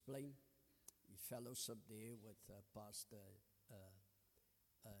fellowship there with Pastor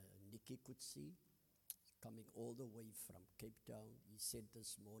Nikki Kutsi, coming all the way from Cape Town. He said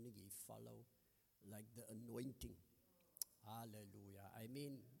this morning he followed like the anointing. Hallelujah. I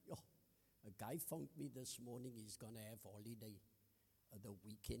mean, a guy phoned me this morning, he's going to have holiday the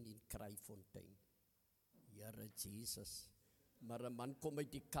weekend in Kraaifontein. Here Jesus. Maar 'n man kom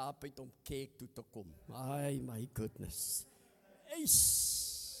uit die Kaap uit om kerk toe te kom. Ay, my goodness. Hey,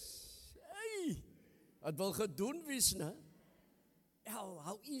 het wil gedoen wees, né?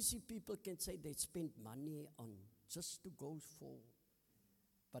 How easy people can say they spend money on just to go for.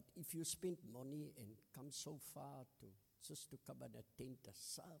 But if you spend money and come so far just to come and attend a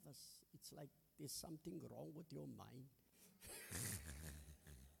service, it's like there's something wrong with your mind.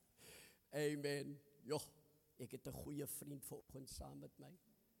 Amen. Ek het 'n goeie vriend vanoggend saam met my.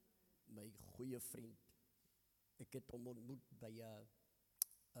 My goeie vriend. Ek het hom ontmoet by 'n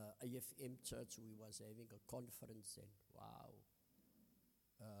AFM church. We was having a conference and wow.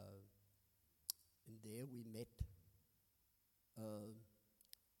 And there we met.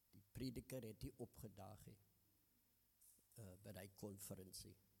 Die prediker het hier opgedaag by die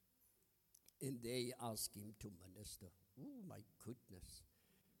konferensie. And they asked him to minister. Oh my goodness.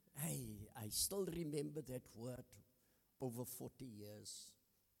 Hey, I still remember that word over 40 years.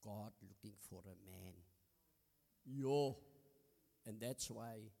 God looking for a man. And that's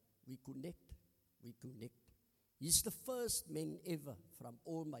why we connect. He's the first man ever from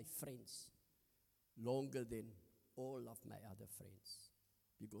all my friends, longer than all of my other friends.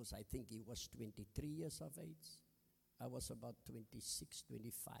 Because I think he was 23 years of age. I was about 26,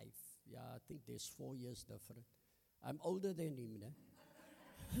 25. Yeah, I think there's 4 years different. I'm older than him, né?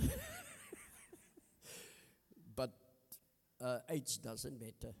 But age doesn't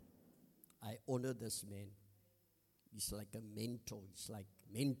matter. I honor this man. He's like a mentor. He's like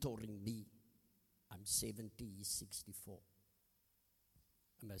mentoring me. I'm 70, he's 64.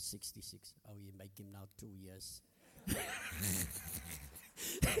 I'm 66. Oh, you make him now 2 years.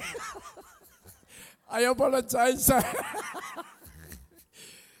 I apologize.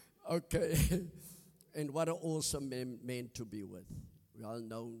 Okay. And what an awesome man to be with. Well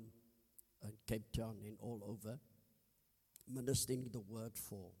known in Cape Town and all over, ministering the word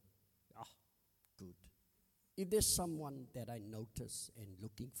for. Good. If there's someone that I notice and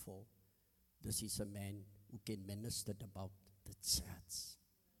looking for, this is a man who can minister about the church.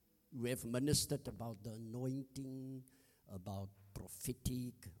 Who have ministered about the anointing, about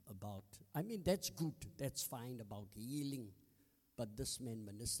prophetic, that's good, that's fine, about healing. But this man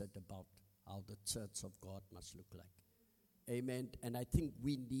ministered about how the church of God must look like. Amen. And I think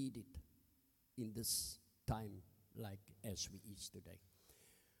we need it in this time like as we is today.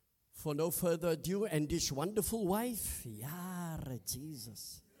 For no further ado, and this wonderful wife,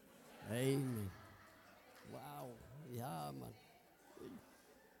 Jesus. Amen. Wow. Yeah, man.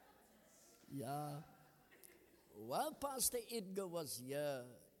 Yeah. Well, Pastor Edgar was here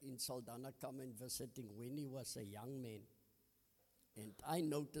in Saldanha, coming visiting when he was a young man. And I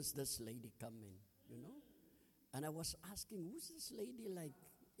noticed this lady coming, And I was asking, who's this lady like?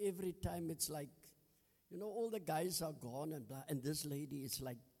 Every time it's like, all the guys are gone and blah, and this lady is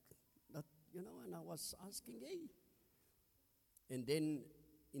like, that, and I was asking, hey. And then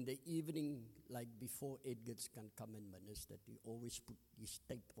in the evening, like before Edgar can come and minister, he always put his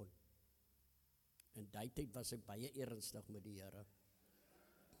tape on. En die tyd was ek baie ernstig met die Here.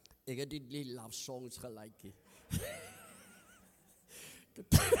 Ek het die love songs gelike.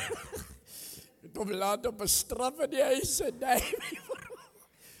 Ek kom laat op 'n straf in die huis en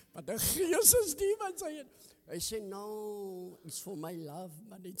maar die gees is die wat sê. Hy sê, no, it's for my love,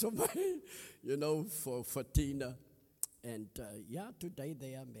 man. It's for my, for Tina. And today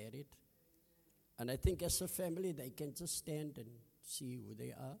they are married. And I think as a family, they can just stand and see who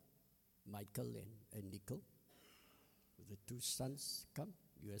they are. Michael and Nicole. The two sons come.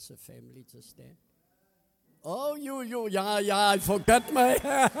 You as a family just stand. Oh, you, I forgot my.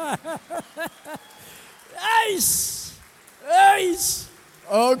 Nice.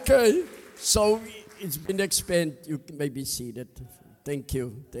 Okay. So it's been expanded. You may be seated. Thank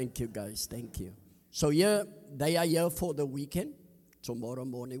you, guys. Thank you. So they are here for the weekend. Tomorrow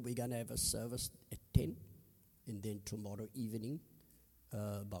morning we're gonna have a service at 10, and then tomorrow evening.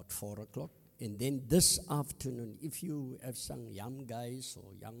 About 4 o'clock. And then this afternoon, if you have some young guys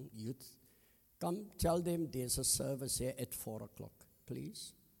or young youth, come tell them there's a service here at 4 o'clock,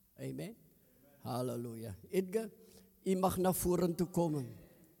 please. Amen. Hallelujah. Edgar, u mag na vorentoe kom.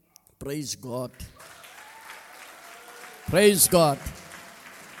 Praise God. Praise God.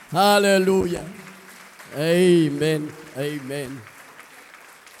 Hallelujah. Amen.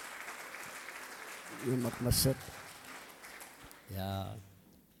 U mag maar sit. Ja.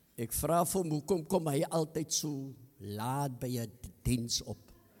 Ek vra vir hom, hoekom kom hy altyd so laat by 'n diens op?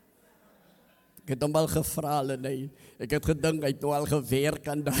 Ek het hom al gevra, nee. Ek het gedink, hy het nou al gewerk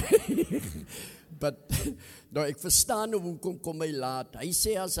aan daai. But, nou, ek verstaan hoekom kom hy laat. Hy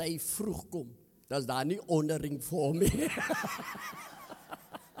sê as hy vroeg kom, dan is daar nie honoring vir hom nie.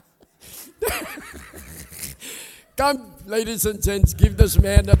 Come, ladies and gents, give this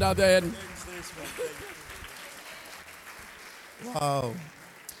man another hand. Wow.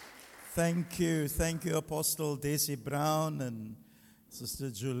 Thank you, Apostle Daisy Brown and Sister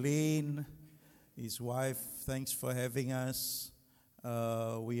Jolene, his wife. Thanks for having us.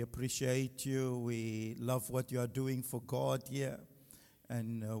 We appreciate you. We love what you are doing for God here.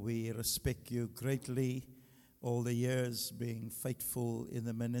 And we respect you greatly all the years being faithful in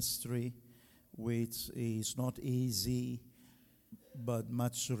the ministry, which is not easy, but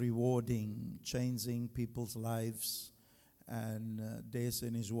much rewarding, changing people's lives. And Des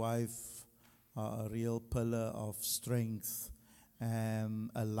and his wife are a real pillar of strength and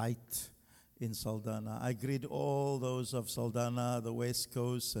a light in Saldanha. I greet all those of Saldanha, the West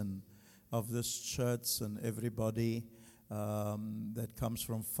Coast, and of this church, and everybody that comes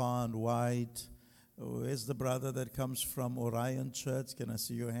from far and wide. Where's the brother that comes from Orion Church? Can I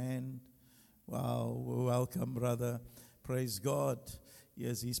see your hand? Wow, welcome, brother. Praise God.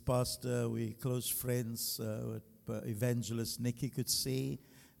 Yes, he's pastor. We're close friends with Evangelist Nicky could see.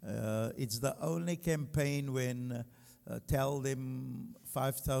 It's the only campaign when Tell Them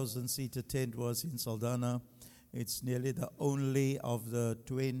 5,000-seater tent was in Saldanha. It's nearly the only of the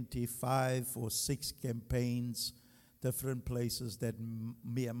 25 or 6 campaigns, different places that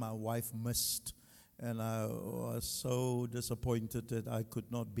me and my wife missed. And I was so disappointed that I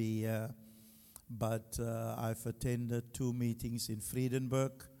could not be here. But I've attended 2 meetings in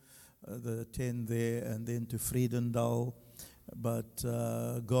Vredenburg, the 10 there, and then to Vredendal. But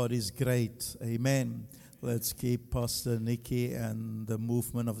God is great. Amen. Let's keep Pastor Nicky and the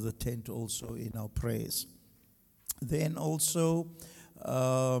movement of the tent also in our prayers. Then also,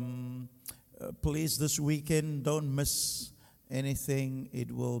 please, this weekend, don't miss anything.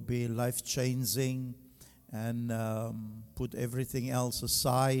 It will be life-changing, and put everything else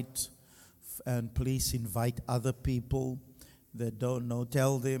aside. And please invite other people that don't know.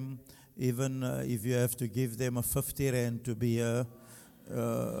 Tell them, even if you have to give them a 50 rand to be here,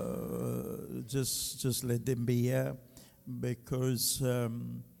 just let them be here, because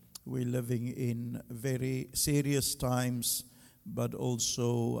we're living in very serious times, but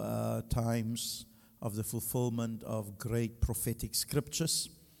also times of the fulfillment of great prophetic scriptures.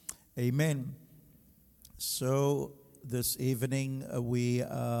 Amen. So this evening we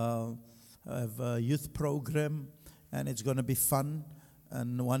have a youth program, and it's going to be fun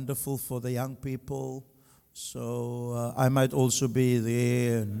and wonderful for the young people. So I might also be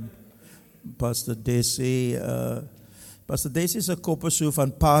there, and Pastor Desi. Pastor Desi is 'n koppersoe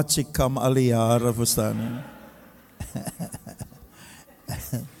van Paatjie kam al die jare, verstaan.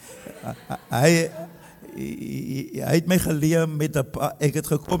 Hy het my geleer met 'n ek het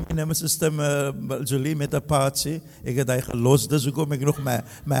gekom in 'n system Jolie met 'n Paatjie. Ek het hy gelos, dis hoekom ek nog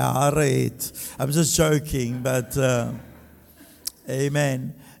my hare het. I'm just joking, but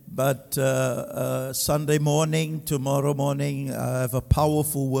amen. But Sunday morning, tomorrow morning, I have a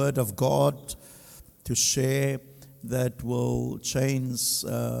powerful word of God to share that will change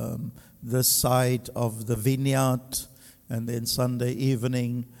this side of the vineyard. And then Sunday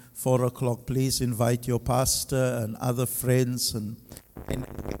evening, 4 o'clock, please invite your pastor and other friends and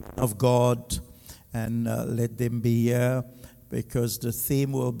of God, and let them be here, because the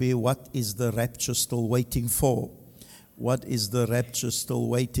theme will be, what is the rapture still waiting for? What is the rapture still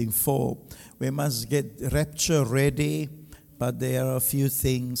waiting for? We must get rapture ready, but there are a few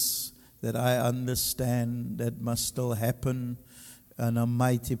things that I understand that must still happen in a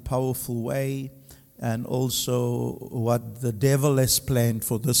mighty, powerful way, and also what the devil has planned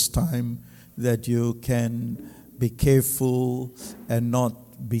for this time, that you can be careful and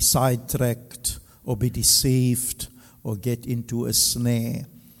not be sidetracked or be deceived or get into a snare.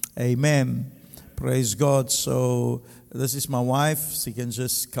 Amen. Praise God. So this is my wife. She can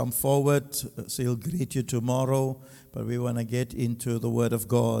just come forward. She'll greet you tomorrow. But we want to get into the Word of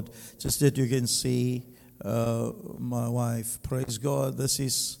God. Just that you can see my wife. Praise God. This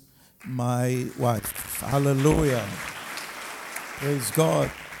is my wife. Hallelujah. Praise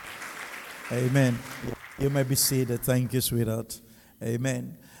God. Amen. You may be seated. Thank you, sweetheart.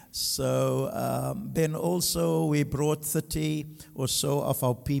 Amen. So then also we brought 30 or so of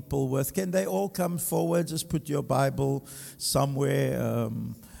our people with. Can they all come forward? Just put your Bible somewhere.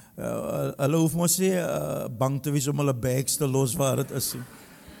 Hulle hoef mos nie bang te wees om hulle bags te los waar dit is.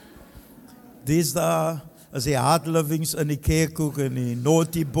 Dis daar as die hard livings in die kerkhoek en die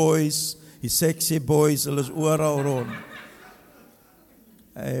naughty boys, die sexy boys, hulle is oral rond.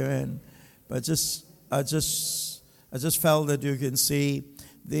 Amen. But I just felt that you can see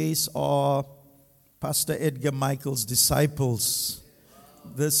these are Pastor Edgar Michael's disciples.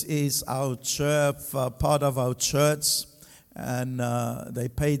 This is our church, part of our church, and they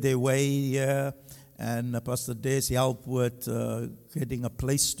paid their way here. And Pastor Des helped with getting a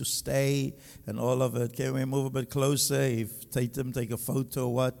place to stay and all of it. Can we move a bit closer? If Tatum take a photo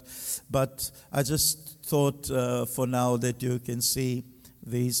or what? But I just thought for now that you can see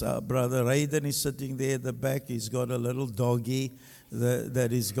these. Brother Raiden is sitting there at the back. He's got a little doggy that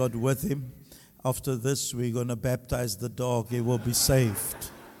he's got with him. After this, we're going to baptize the dog. He will be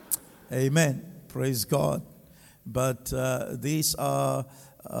saved. Amen. Praise God. But these are...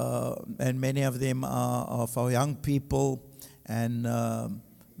 and many of them are of our young people, and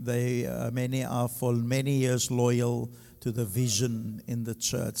many are for many years loyal to the vision in the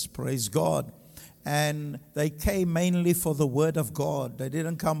church. Praise God. And they came mainly for the word of God. They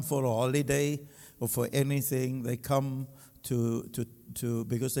didn't come for a holiday or for anything. They come to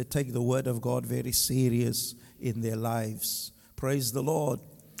because they take the word of God very serious in their lives. Praise the Lord.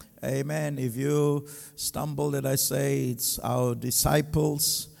 Amen. If you stumble that I say it's our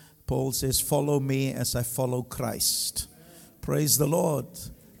disciples, Paul says, follow me as I follow Christ. Praise the Lord.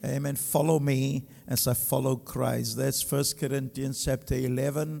 Amen. Follow me as I follow Christ. That's 1 Corinthians chapter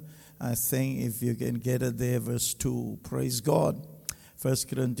 11. I think if you can get it there, verse 2. Praise God. 1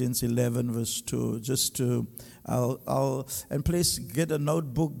 Corinthians 11, verse 2. Just to, and please get a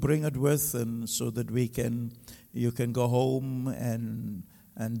notebook, bring it with, and so that you can go home and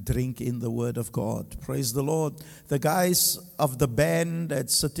drink in the word of God. Praise the Lord. The guys of the band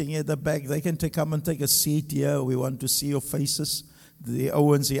that's sitting at the back, they can come and take a seat here. We want to see your faces. Die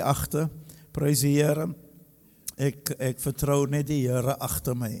ouens hier agter. Praise die Here. Ek vertrou net die Here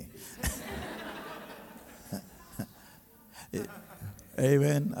agter my.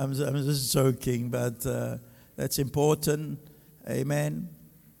 Amen. I'm just joking, but that's important. Amen.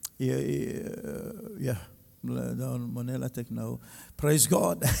 Yeah. Monella take no. Praise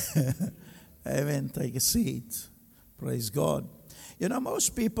God. Amen. Take a seat. Praise God. You know,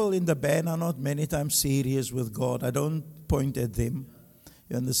 most people in the band are not many times serious with God. I don't point at them.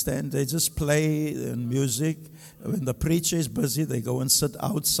 You understand? They just play music. When the preacher is busy, they go and sit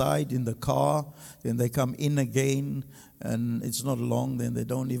outside in the car. Then they come in again, and it's not long. Then they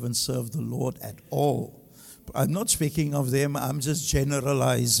don't even serve the Lord at all. I'm not speaking of them. I'm just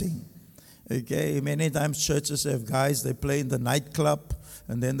generalizing. Okay, many times churches have guys, they play in the nightclub,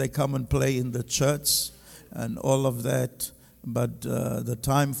 and then they come and play in the church, and all of that. But the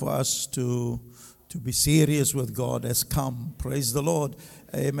time for us to be serious with God has come. Praise the Lord.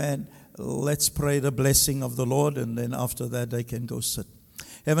 Amen. Let's pray the blessing of the Lord, and then after that they can go sit.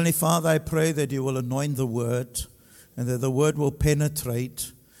 Heavenly Father, I pray that you will anoint the word, and that the word will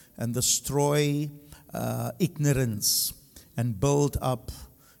penetrate and destroy ignorance and build up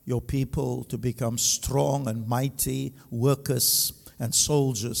your people to become strong and mighty workers and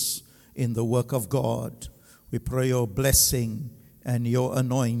soldiers in the work of God. We pray your blessing and your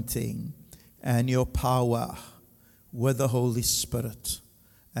anointing and your power with the Holy Spirit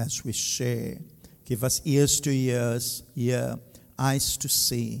as we share. Give us ears to hear, eyes to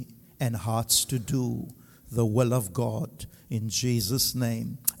see, and hearts to do the will of God. In Jesus'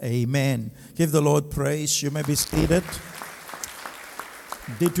 name, amen. Give the Lord praise. You may be seated.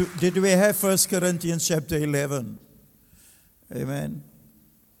 Did we have 1 Corinthians chapter 11? Amen.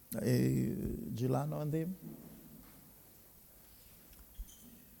 Gilano on them?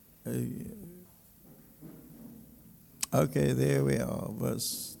 Okay, there we are.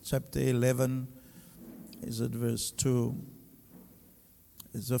 Chapter 11. Is it verse 2?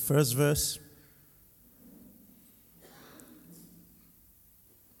 Is the first verse?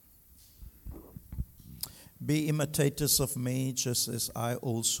 Be imitators of me, just as I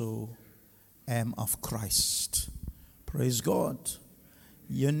also am of Christ. Praise God.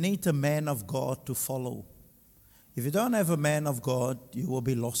 You need a man of God to follow. If you don't have a man of God, you will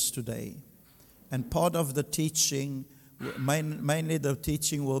be lost today. And part of the teaching, mainly the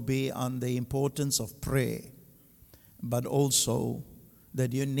teaching will be on the importance of prayer, but also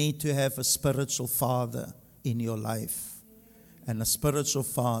that you need to have a spiritual father in your life. And a spiritual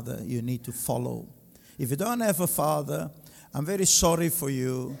father you need to follow. If you don't have a father, I'm very sorry for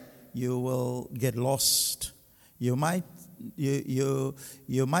you. You will get lost. You might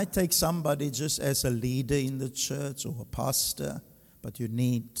take somebody just as a leader in the church or a pastor, but you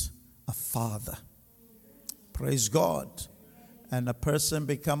need a father. Praise God. And a person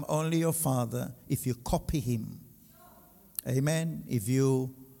become only your father if you copy him. Amen. If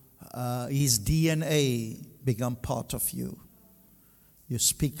his DNA become part of you. You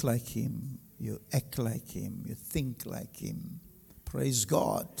speak like him. You act like him. You think like him. Praise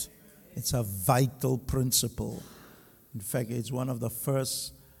God. It's a vital principle. In fact, it's one of the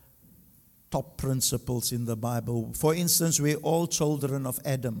first top principles in the Bible. For instance, we're all children of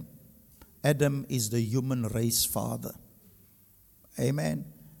Adam. Adam is the human race father. Amen.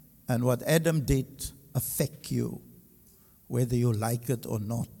 And what Adam did affect you, whether you like it or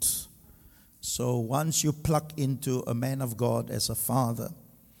not. So once you plug into a man of God as a father,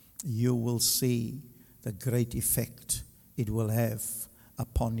 you will see the great effect it will have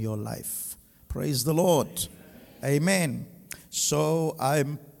upon your life. Praise the Lord. Amen. So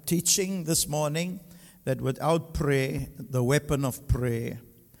I'm teaching this morning that without prayer, the weapon of prayer,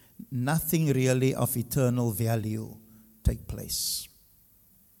 nothing really of eternal value take place.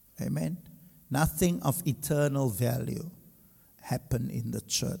 Amen. Nothing of eternal value happen in the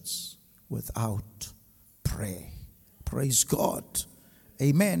church without prayer. Praise God.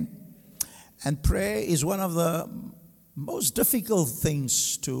 Amen. And prayer is one of the most difficult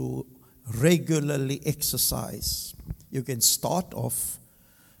things to regularly exercise. You can start off,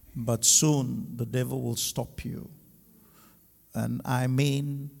 but soon the devil will stop you. And I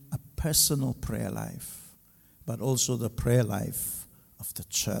mean a personal prayer life, but also the prayer life of the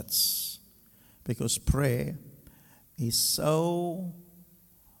church. Because prayer is so,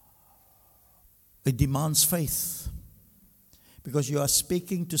 it demands faith. Because you are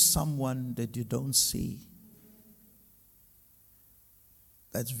speaking to someone that you don't see.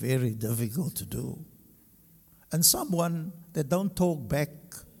 That's very difficult to do. And someone that don't talk back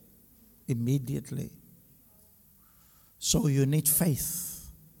immediately. So you need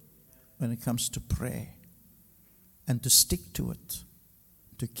faith when it comes to prayer. And to stick to it.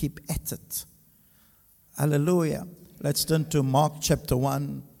 To keep at it. Hallelujah. Let's turn to Mark chapter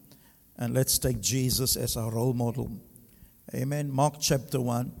 1. And let's take Jesus as our role model. Amen. Mark chapter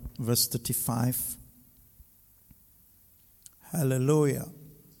 1, verse 35. Hallelujah.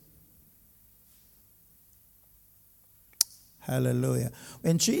 Hallelujah.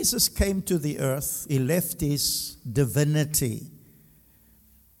 When Jesus came to the earth, he left his divinity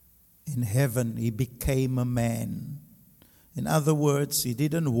in heaven. He became a man. In other words, he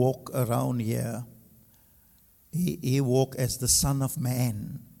didn't walk around here. He walked as the Son of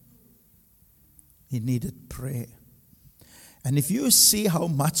Man. He needed prayer. And if you see how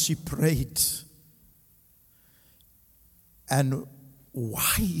much he prayed and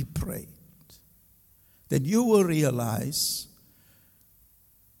why he prayed, then you will realize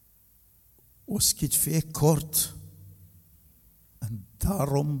ons skiet vir kort en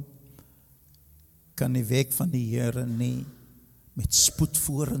daarom kan die werk van die Here nie met spoed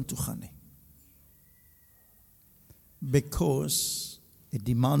vorentoe gaan nie. Because it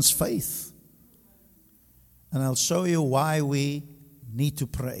demands faith. And I'll show you why we need to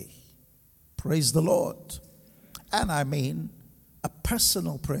pray. Praise the Lord. And I mean a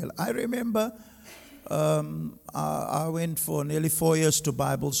personal prayer. I remember I went for nearly 4 years to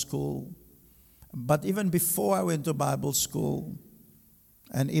Bible school. But even before I went to Bible school,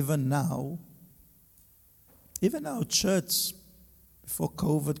 and even now, even our church, before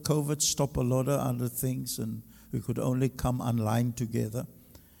COVID stopped a lot of other things, and we could only come online together.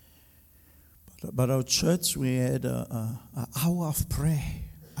 But our church, we had an hour of prayer.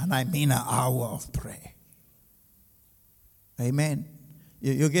 And I mean an hour of prayer. Amen.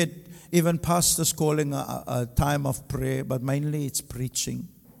 You get even pastors calling a time of prayer, but mainly it's preaching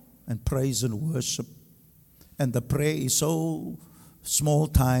and praise and worship. And the prayer is so small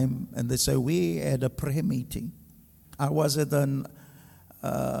time. And they say, we had a prayer meeting. I was at me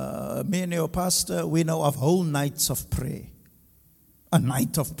and your pastor, we know of whole nights of prayer. A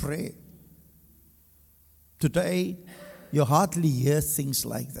night of prayer. Today, you hardly hear things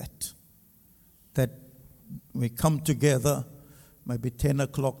like that. That we come together, maybe 10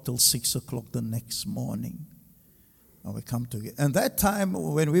 o'clock till 6 o'clock the next morning. And we come together. And that time,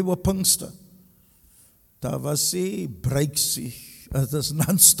 when we were Pinkster, daar was die breaksie. It is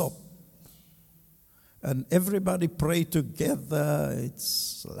non-stop. And everybody prayed together.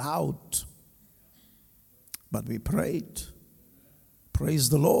 It's loud. But we prayed. Praise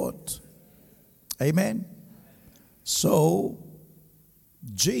the Lord. Amen. So,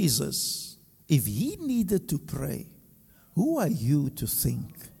 Jesus, if he needed to pray, who are you to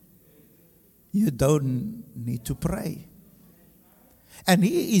think you don't need to pray? And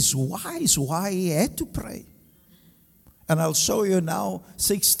he is wise why he had to pray. And I'll show you now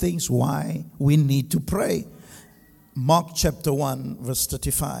 6 things why we need to pray. Mark chapter 1, verse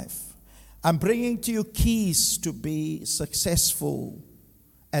 35. I'm bringing to you keys to be successful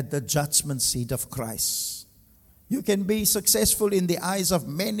at the judgment seat of Christ. You can be successful in the eyes of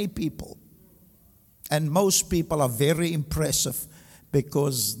many people. And most people are very impressive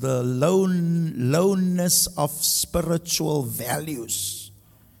because the lowness of spiritual values.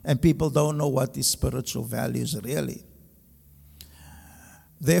 And people don't know what is spiritual values really.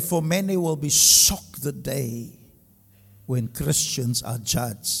 Therefore, many will be shocked the day when Christians are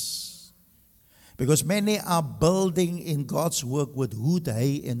judged. Because many are building in God's work with wood,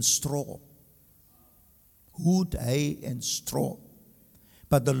 hay, and straw. Wood, hay, and straw.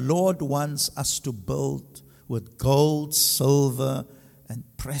 But the Lord wants us to build with gold, silver, and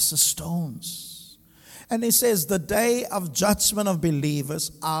precious stones. And He says, the day of judgment of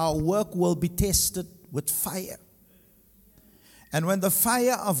believers, our work will be tested with fire. And when the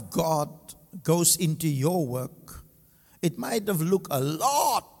fire of God goes into your work, it might have looked a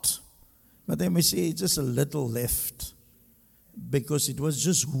lot, but then we see just a little left, because it was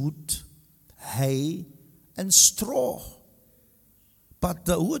just wood, hay, and straw. But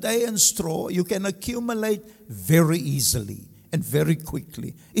the wood, hay, and straw, you can accumulate very easily and very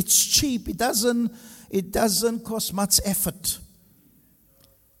quickly. It's cheap. It doesn't cost much effort.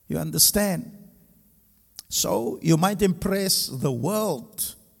 You understand? So you might impress the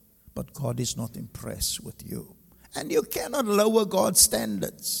world, but God is not impressed with you. And you cannot lower God's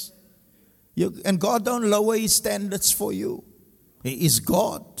standards. And God don't lower His standards for you. He is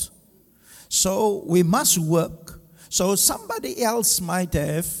God. So we must work. So somebody else might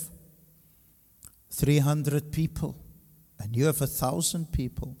have 300 people, and you have 1,000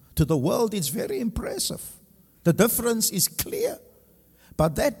 people. To the world, it's very impressive. The difference is clear.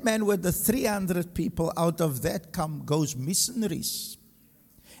 But that man with the 300 people, out of that goes missionaries.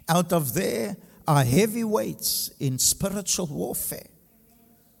 Out of there are heavyweights in spiritual warfare.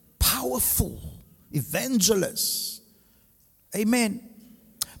 Powerful evangelists. Amen.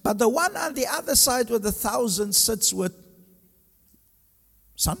 But the one on the other side with 1,000 sits with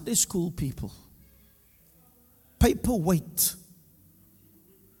Sunday school people. Paperweight.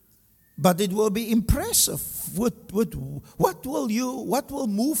 But it will be impressive. What will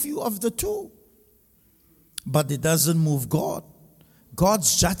move you of the two? But it doesn't move God.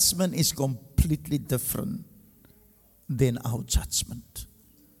 God's judgment is completely different than our judgment.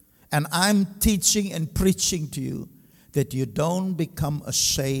 And I'm teaching and preaching to you that you don't become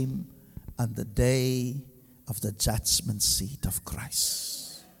ashamed on the day of the judgment seat of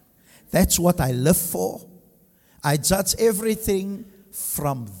Christ. That's what I live for. I judge everything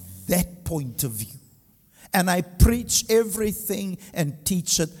from that point of view. And I preach everything and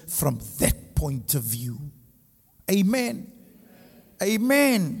teach it from that point of view. Amen.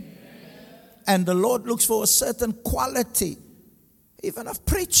 Amen. And the Lord looks for a certain quality, even of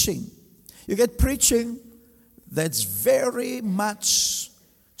preaching. You get preaching that's very much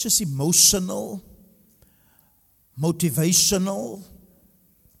just emotional, motivational,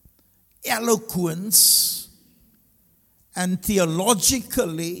 eloquence, and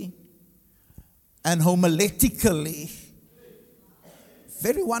theologically and homiletically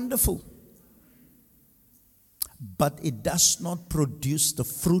very wonderful. But it does not produce the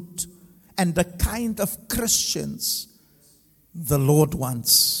fruit and the kind of Christians the Lord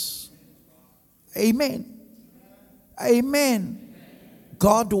wants. Amen. Amen.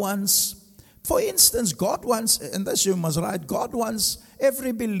 God wants, for instance, God wants, and this you must write, God wants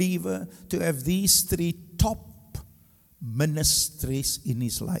every believer to have these 3 top ministries in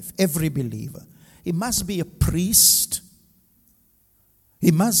his life. Every believer. He must be a priest. He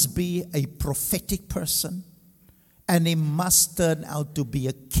must be a prophetic person. And he must turn out to be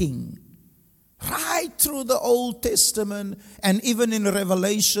a king. Right through the Old Testament and even in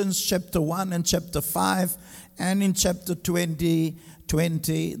Revelations chapter 1 and chapter 5 and in chapter 20,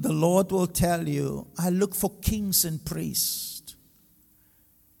 the Lord will tell you, I look for kings and priests.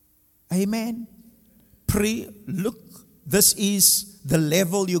 Amen. Look, this is the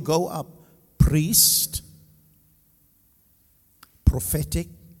level you go up. Priest, prophetic,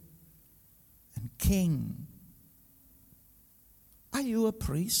 and king. Are you a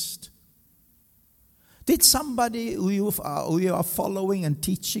priest? Did somebody who you are following and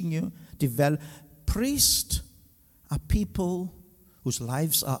teaching you develop? Priests are people whose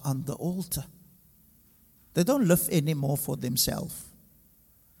lives are on the altar. They don't live anymore for themselves.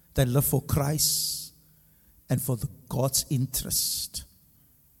 They live for Christ and for God's interest.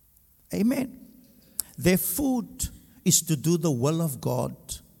 Amen. Their food is to do the will of God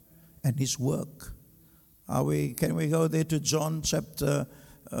and His work. Can we go there to John chapter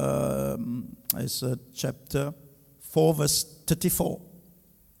 4, verse 34?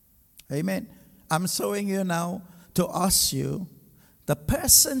 Amen. I'm showing you now to ask you, the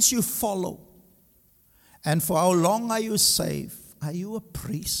persons you follow, and for how long are you saved? Are you a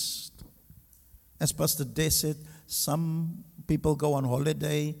priest? As Pastor Des said, some people go on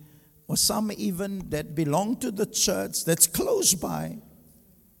holiday, or some even that belong to the church that's close by,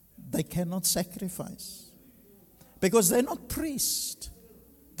 they cannot sacrifice. Because they're not priests.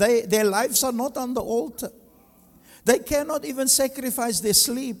 Their lives are not on the altar. They cannot even sacrifice their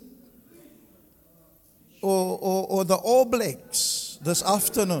sleep or the All Blacks this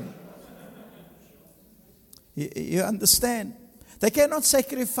afternoon. You understand? They cannot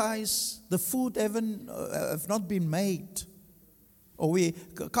sacrifice the food have not been made. Or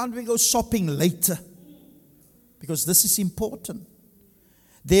can't we go shopping later? Because this is important.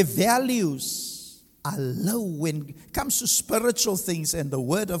 Their values are low when it comes to spiritual things and the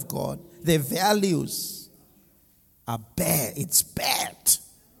Word of God. Their values are bad. It's bad.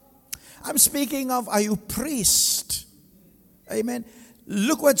 I'm speaking of, are you priest? Amen.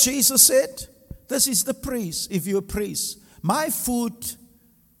 Look what Jesus said. This is the priest, if you're a priest. My food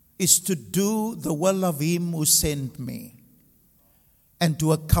is to do the will of Him who sent me and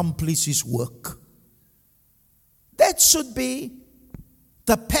to accomplish His work. That should be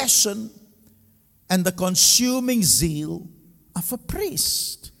the passion and the consuming zeal of a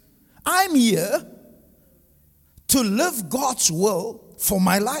priest. I'm here to live God's will for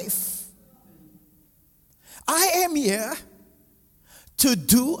my life. I am here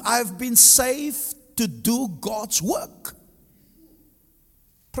I've been saved to do God's work.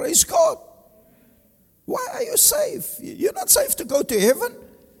 Praise God. Why are you saved? You're not saved to go to heaven.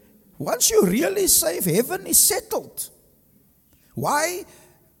 Once you're really saved, heaven is settled. Why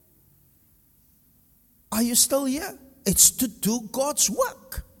are you still here? It's to do God's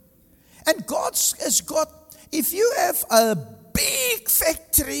work. And God has got, if you have a big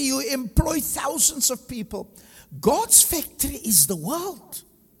factory, you employ thousands of people. God's factory is the world.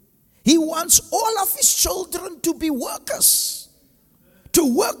 He wants all of His children to be workers, to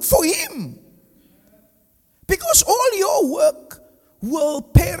work for Him. Because all your work will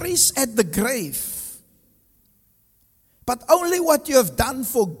perish at the grave. But only what you have done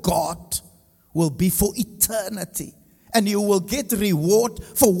for God will be for eternity. And you will get reward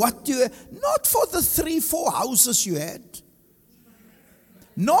for what you had, not for the 3-4 houses you had.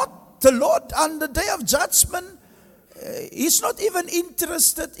 Not the Lord on the day of judgment. He's not even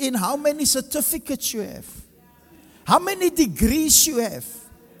interested in how many certificates you have, how many degrees you have.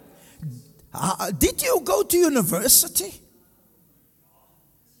 Did you go to university?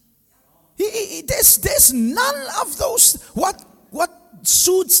 There's none of those. What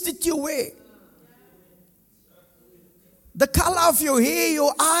suits did you wear? The color of your hair,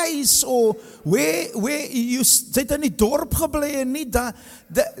 your eyes, or where you sit in die dorp gebly en nie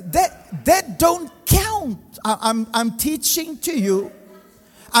that don't count. I'm teaching to you.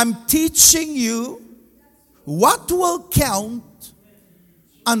 I'm teaching you what will count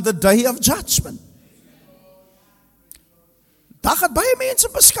on the day of judgment. Daar gaan baie mense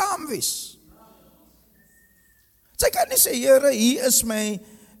beskaam wees. Sy kan nie sê, Here, hier is my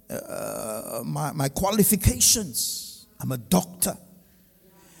qualifications. I'm a doctor.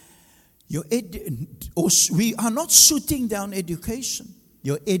 We are not shooting down education.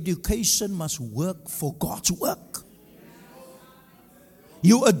 Your education must work for God's work.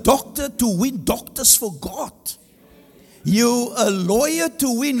 You're a doctor to win doctors for God. You're a lawyer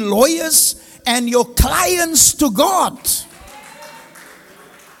to win lawyers and your clients to God.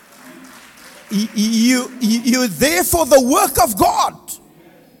 You're there for the work of God.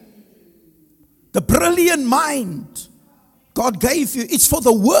 The brilliant mind God gave you, it's for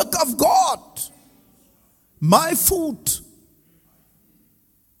the work of God. My food.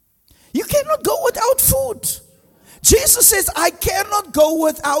 You cannot go without food. Jesus says, I cannot go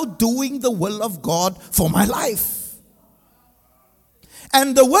without doing the will of God for my life.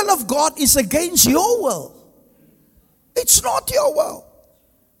 And the will of God is against your will. It's not your will.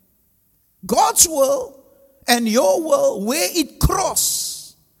 God's will and your will, where it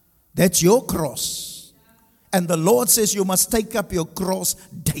cross, that's your cross. And the Lord says you must take up your cross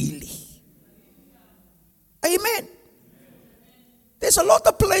daily. Amen. There's a lot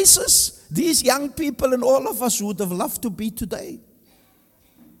of places these young people and all of us would have loved to be today.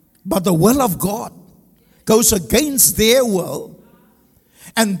 But the will of God goes against their will.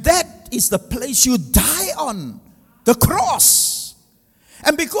 And that is the place you die on, the cross.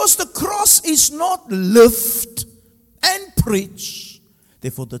 And because the cross is not lived and preached,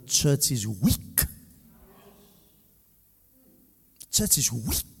 therefore the church is weak. Church is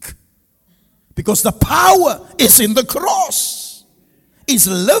weak. Because the power is in the cross. Is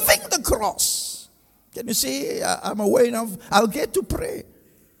living the cross. Can you see? I'm aware now. I'll get to pray.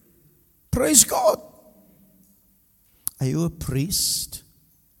 Praise God. Are you a priest?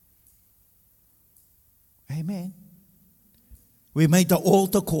 Amen. We made the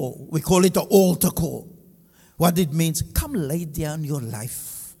altar call. We call it the altar call. What it means, come lay down your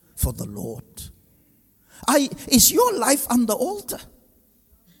life for the Lord. Is your life on the altar?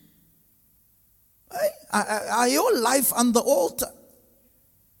 Are your life on the altar?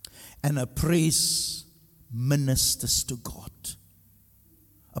 And a priest ministers to God.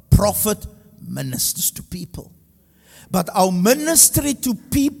 A prophet ministers to people. But our ministry to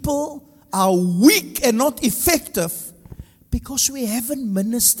people are weak and not effective because we haven't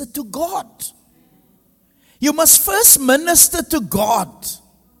ministered to God. You must first minister to God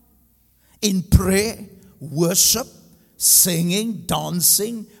in prayer, worship, singing,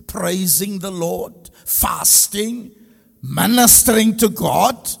 dancing, praising the Lord, fasting, ministering to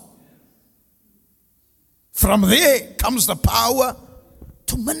God. From there comes the power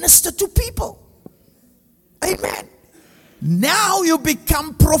to minister to people. Amen. Now you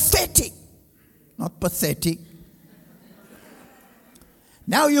become prophetic, not pathetic.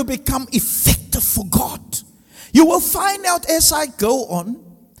 Now you become effective for God. You will find out as I go on,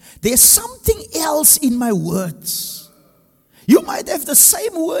 there's something else in my words. You might have the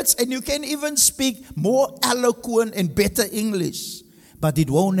same words and you can even speak more eloquent and better English, but it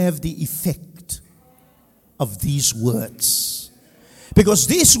won't have the effect of these words. Because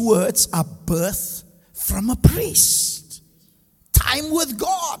these words are birthed from a priest. Time with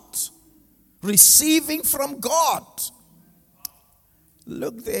God. Receiving from God.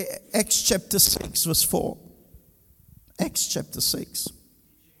 Look there, Acts chapter 6 verse 4. Acts chapter 6.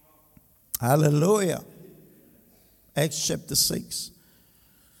 Hallelujah. Acts chapter 6.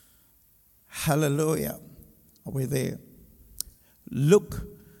 Hallelujah. Are we there? Look,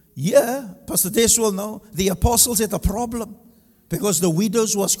 here, Pastor Des will know, the apostles had a problem because the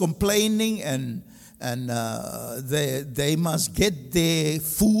widows was complaining and they must get their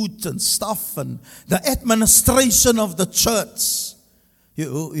food and stuff, and the administration of the church.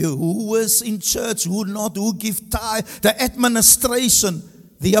 Who was in church, who not, who give tithe, the administration.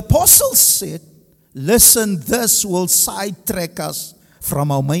 The apostles said, listen, this will sidetrack us from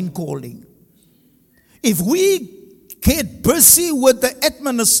our main calling. If we get busy with the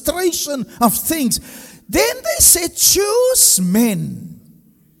administration of things, then they said, choose men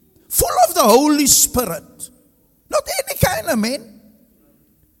full of the Holy Spirit. Not any kind of men.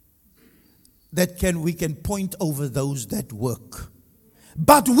 We can point over those that work.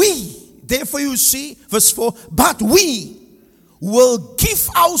 But we, therefore you see, verse 4, but we will give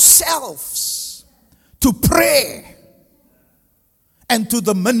ourselves to prayer and to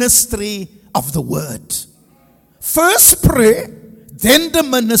the ministry of the word. First prayer, then the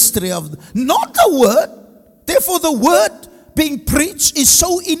ministry of not the word. Therefore the word being preached is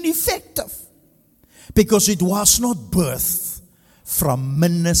so ineffective because it was not birthed from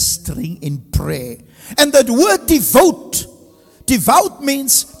ministering in prayer. And that word devout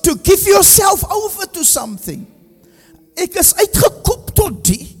means to give yourself over to something. Ek is uitgekoop tot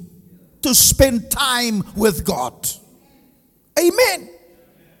die to spend time with God. Amen.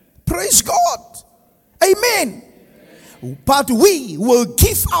 Praise God. Amen. But we will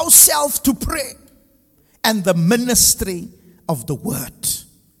give ourselves to prayer and the ministry of the word.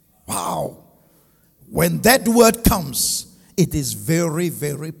 Wow. When that word comes, it is very,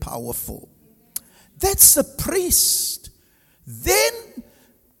 very powerful. That's the priest. Then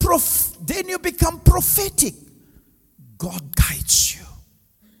you become prophetic. God guides you.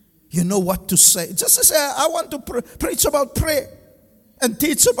 You know what to say. Just to say, I want to preach about prayer and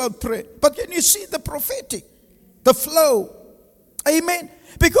teach about prayer. But can you see the prophetic? The flow. Amen.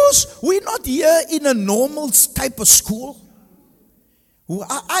 Because we're not here in a normal type of school.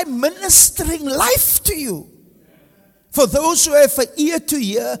 I'm ministering life to you. For those who have an ear to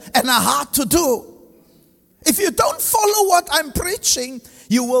hear and a heart to do. If you don't follow what I'm preaching,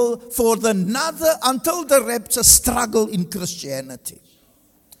 you will until the rapture, struggle in Christianity.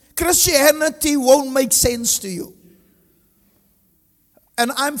 Christianity won't make sense to you.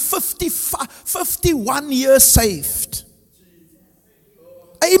 And I'm 51 years saved.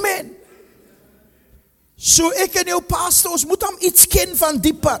 Amen. So ek en jou pastors moet hom iets ken van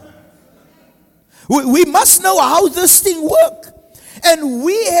die pad. We must know how this thing works. And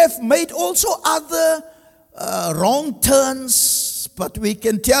we have made also other wrong turns, but we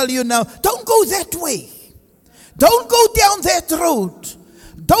can tell you now, don't go that way. Don't go down that road.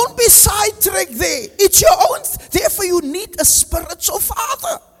 Don't be sidetracked there. It's your own. Therefore, you need a spiritual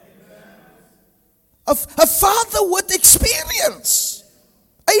father. A father with experience.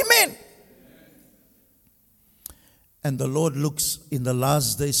 Amen. And the Lord looks in the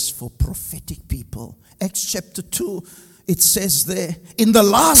last days for prophetic people. Acts chapter 2, it says there, in the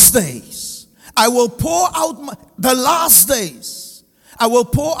last days, I will pour out the last days, I will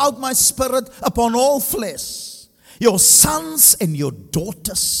pour out my spirit upon all flesh. Your sons and your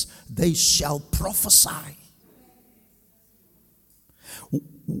daughters, they shall prophesy.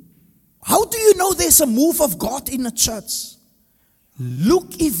 How do you know there's a move of God in a church?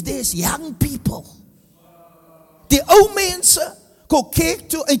 Look if there's young people. Die ou mense, kom kyk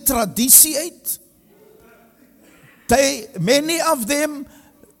toe uit tradisie uit. Many of them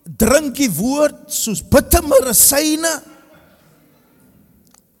drink die woord soos bitter medisyne.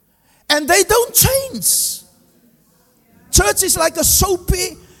 And they don't change. Church is like a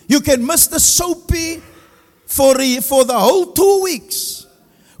soapy. You can miss the soapy for the whole 2 weeks.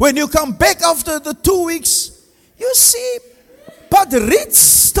 When you come back after the 2 weeks, you see, but Rich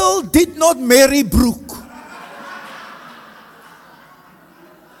still did not marry Brooke.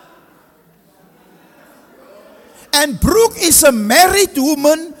 And Brooke is a married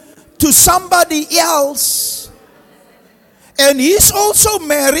woman to somebody else. And he's also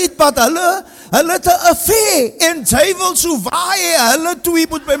married, but hulle het 'n affair. En jy wil so waai, hulle twee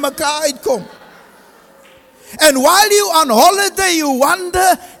moet by mekaar uitkom. And while you on holiday, you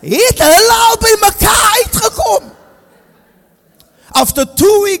wonder, het hulle al by mekaar uitgekom? After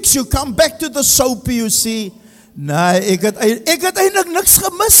 2 weeks, you come back to the soapy, you see, nee, ek het eintlik niks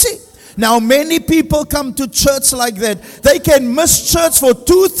gemis nie. Now many people come to church like that. They can miss church for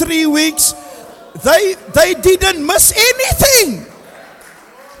 2-3 weeks. They didn't miss anything.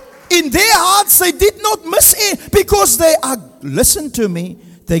 In their hearts, they did not miss it because they are, listen to me,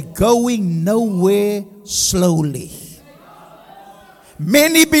 they're going nowhere slowly.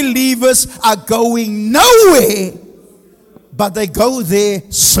 Many believers are going nowhere, but they go there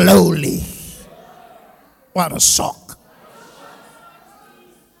slowly. What a shock.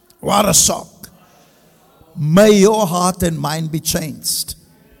 What a shock. May your heart and mind be changed.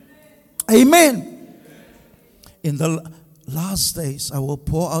 Amen. In the last days, I will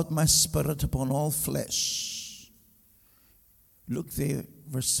pour out my spirit upon all flesh. Look there,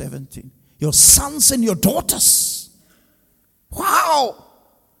 verse 17. Your sons and your daughters. Wow.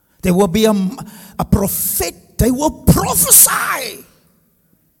 There will be a prophet. They will prophesy.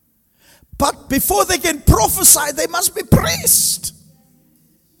 But before they can prophesy, they must be priests.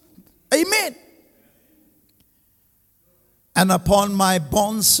 Amen. And upon my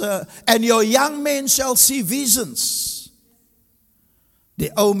bonds, and your young men shall see visions. Die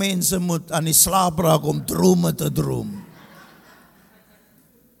ou mense moet aan die slaap raak om drome te droom.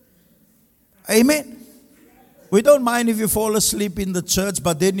 Amen. We don't mind if you fall asleep in the church,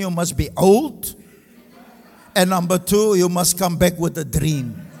 but then you must be old. And number 2, you must come back with a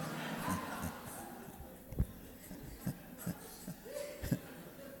dream.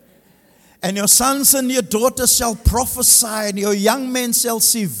 And your sons and your daughters shall prophesy, and your young men shall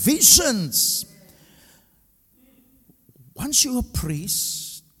see visions. Once you're a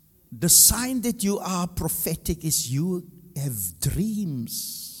priest, the sign that you are prophetic is you have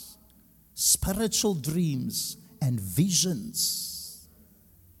dreams, spiritual dreams and visions.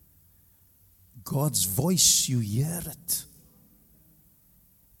 God's voice, you hear it.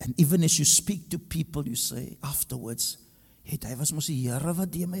 And even as you speak to people, you say afterwards, hy was mos die Here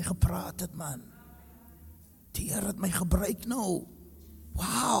wat deur my gepraat het, man. Die Here het my gebruik nou.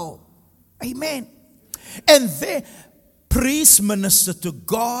 Wow. Amen. And the priests minister to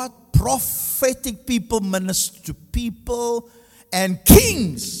God, prophetic people minister to people, and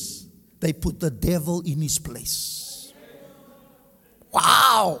kings, they put the devil in his place.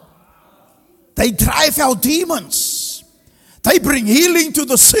 Wow. They drive out demons. They bring healing to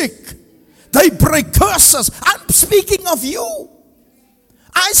the sick. They break curses. I'm speaking of you.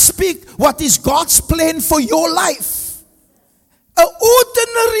 I speak what is God's plan for your life. An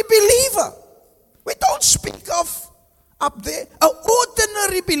ordinary believer. We don't speak of up there. An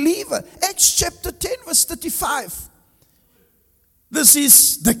ordinary believer. Acts chapter 10 verse 35. This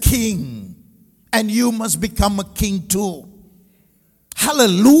is the king. And you must become a king too.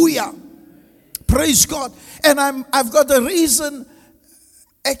 Hallelujah. Praise God. And I've got a reason.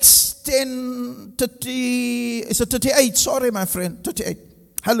 Acts 10, 30, is it 38? Sorry, my friend, 38.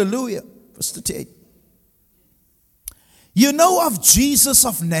 Hallelujah, verse 38. You know of Jesus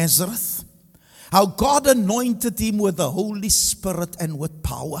of Nazareth, how God anointed him with the Holy Spirit and with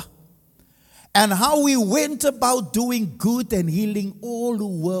power, and how he went about doing good and healing all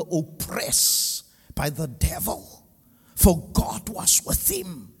who were oppressed by the devil, for God was with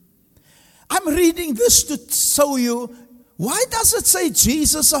him. I'm reading this to show you, why does it say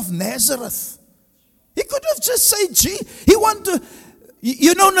Jesus of Nazareth? He could have just said he wanted to,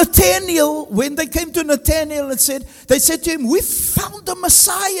 Nathanael, when they came to Nathanael, they said to him, we found the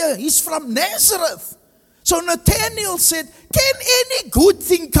Messiah, he's from Nazareth. So Nathanael said, can any good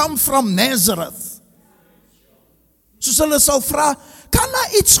thing come from Nazareth? Soos hulle sal vra, kan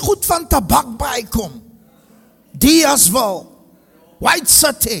daar iets goed van tabak bykom? Deersville, White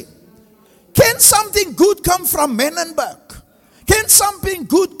City. Can something good come from Menenberg? Can something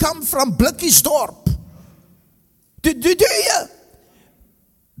good come from Blikkiesdorp? Do you?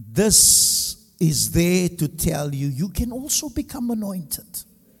 This is there to tell you, you can also become anointed.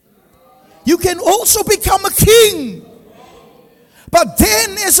 You can also become a king. But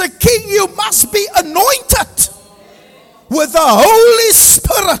then as a king, you must be anointed with the Holy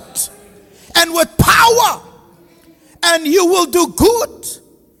Spirit and with power. And you will do good.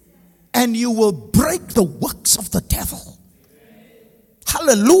 And you will break the works of the devil.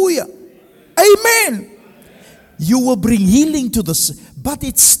 Hallelujah. Amen. You will bring healing to the sick. But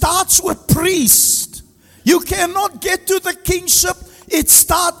it starts with priest. You cannot get to the kingship. It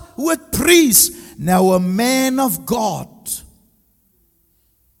starts with priest. Now a man of God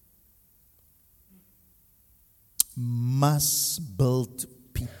must build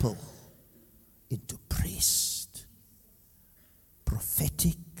people into priest,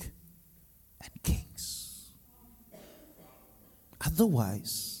 prophetic, and kings.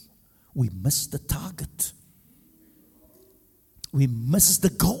 Otherwise, we miss the target. We miss the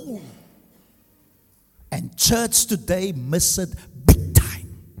goal. And church today miss it big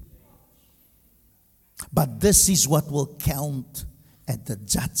time. But this is what will count at the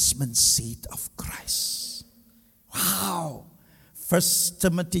judgment seat of Christ. Wow. 1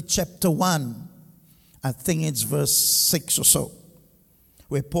 Timothy chapter 1. I think it's verse 6 or so.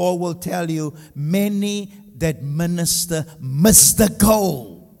 Where Paul will tell you, many that minister miss the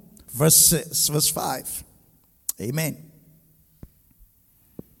goal. Verse 5. Amen.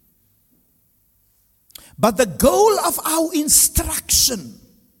 But the goal of our instruction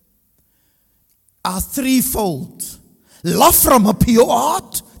are threefold. Love from a pure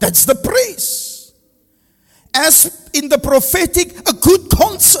heart, that's the priest. As in the prophetic, a good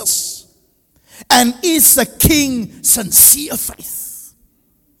conscience. And is the king sincere faith.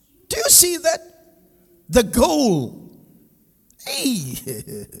 Do you see that? The goal.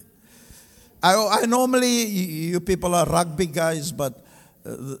 Hey. I normally, you people are rugby guys, but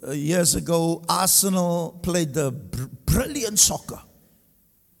years ago, Arsenal played the brilliant soccer.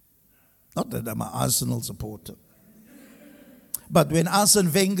 Not that I'm an Arsenal supporter. But when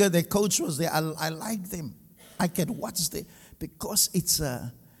Arsene Wenger, their coach, was there, I like them. I can watch them because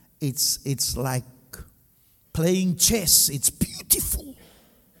it's like playing chess. It's beautiful.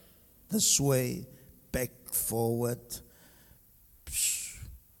 This way, back, forward.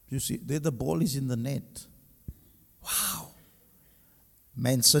 You see, there the ball is in the net. Wow.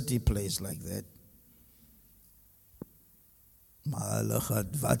 Man City plays like that. Maar hulle gaan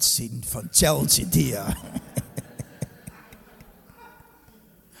wat sien van Chelsea die jaar.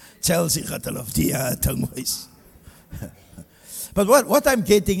 Chelsea gaat hulle of die jaar ding wees. But what I'm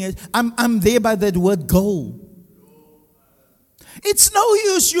getting is, I'm there by that word goal. It's no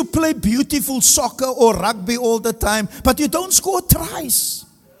use you play beautiful soccer or rugby all the time, but you don't score tries.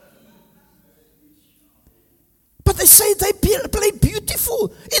 But they say they play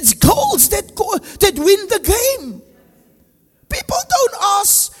beautiful. It's goals that win the game. People don't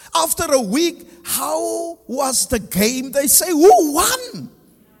ask after a week, how was the game? They say, who won?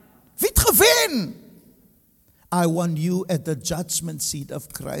 Wie het gewen? I want you at the judgment seat of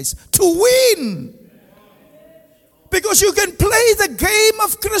Christ to win. Because you can play the game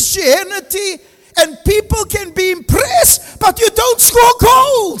of Christianity and people can be impressed, but you don't score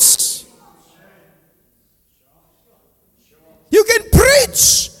goals. You can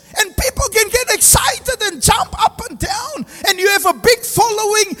preach and people can get excited and jump up and down and you have a big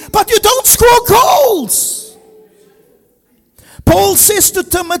following, but you don't score goals. Paul says to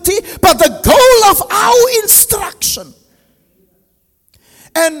Timothy, but the goal of our instruction.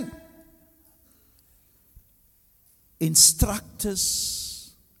 And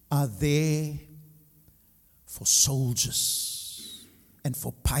instructors are there for soldiers and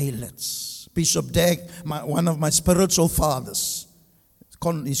for pilots. Bishop Dag, one of my spiritual fathers,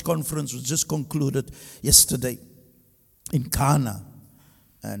 his conference was just concluded yesterday in Ghana.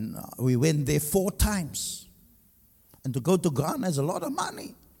 And we went there 4 times. And to go to Ghana is a lot of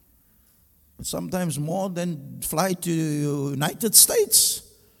money. Sometimes more than fly to United States.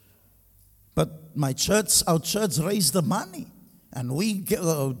 But our church raised the money. And we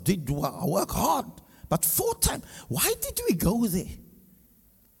did work hard. But 4 times, why did we go there?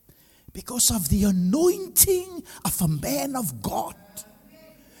 Because of the anointing of a man of God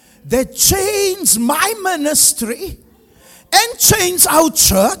that changed my ministry and changed our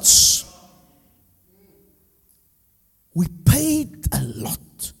church. We paid a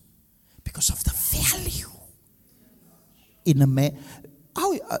lot because of the value in a man.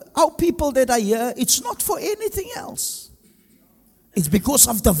 Our people that are here, it's not for anything else. It's because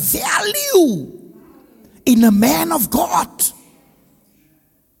of the value in a man of God.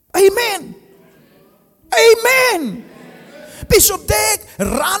 Amen. Amen. Bishop Dag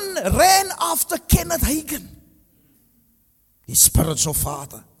ran after Kenneth Hagin, his spiritual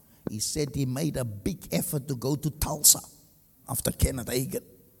father. He said he made a big effort to go to Tulsa after Kenneth Hagin.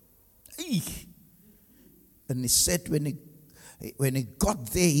 And he said when he got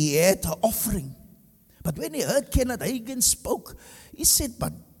there, he had an offering. But when he heard Kenneth Hagin spoke, he said,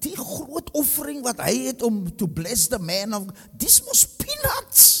 but die groot offering wat hy het om to bless the man of God, this was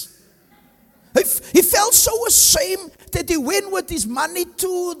peanuts. He felt so ashamed that he went with his money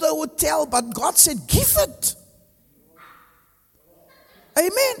to the hotel, but God said, give it.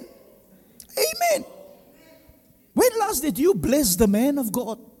 Amen. Amen. When last did you bless the man of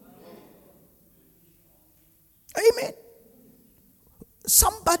God? Amen.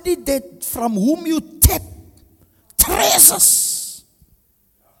 Somebody that from whom you tap treasures.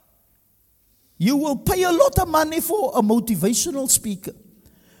 You will pay a lot of money for a motivational speaker.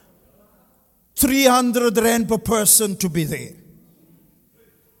 300 rand per person to be there.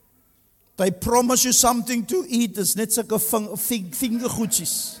 They promise you something to eat. It's net sulke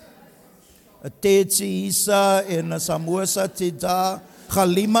vingergoedjies. 'n tetsie hiersa en 'n samosa daar.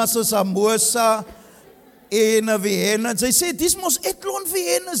 Galima se samosa en 'n Vienna. Sy sê dis mos etlon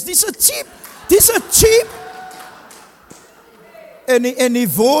Viennas. Dis is cheap. Dis is cheap. En die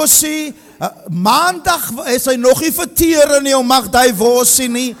worsie maandag is hy nog nie verteer nie, mag daai worsie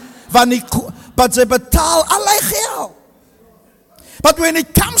nie, want sy betaal allerlei geld. But when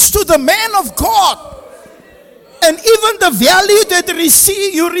it comes to the man of God, and even the value that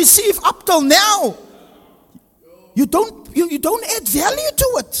you receive up till now, you don't add value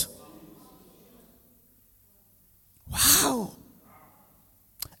to it. Wow.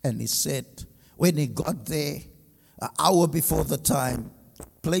 And he said, when he got there, an hour before the time,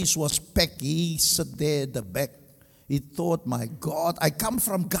 place was packed. He sat there at the back. He thought, my God, I come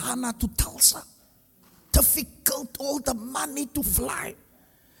from Ghana to Tulsa. Difficult, all the money to fly.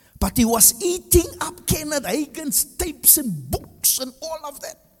 But he was eating up Kenneth Hagin's tapes and books and all of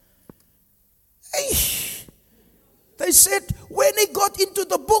that. Hey, they said, when he got into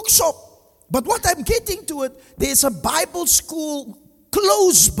the bookshop, but what I'm getting to it, there's a Bible school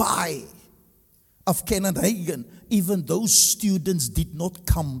close by of Kenneth Hagin. Even those students did not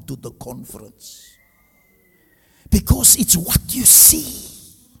come to the conference. Because it's what you see.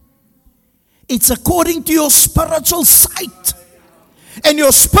 It's according to your spiritual sight. And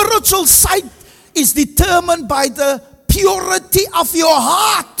your spiritual sight is determined by the purity of your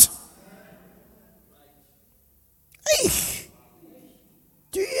heart. Hey,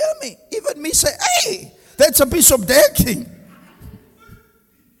 do you hear me? Even me say, hey, that's a Bishop Dag thing.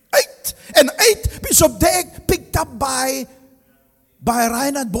 8 Bishop Dag picked up by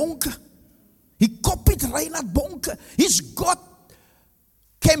Reinhard Bonke. He copied Reinhard Bonke. He's got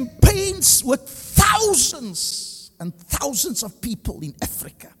campaigns with thousands and thousands of people in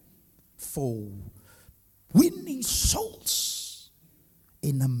Africa for winning souls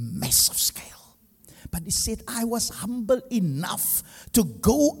in a massive scale. But he said, I was humble enough to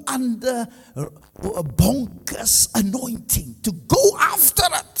go under Bonke's anointing, to go after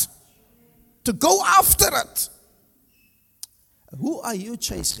it. To go after it. Who are you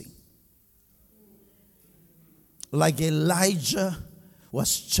chasing? Like Elijah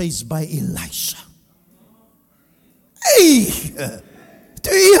was chased by Elisha. Hey,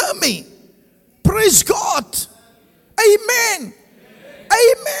 do you hear me? Praise God. Amen.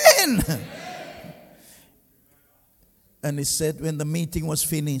 Amen. And he said when the meeting was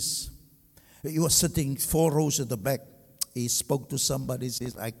finished, he was sitting 4 rows at the back. He spoke to somebody,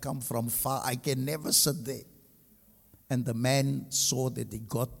 says, I come from far, I can never sit there. And the man saw that he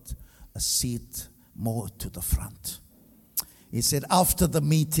got a seat more to the front. He said, after the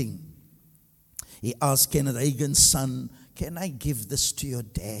meeting, he asked Kenneth Hagin's son, can I give this to your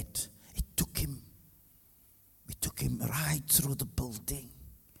dad? We took him right through the building.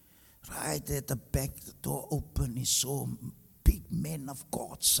 Right at the back, the door open, he saw big men of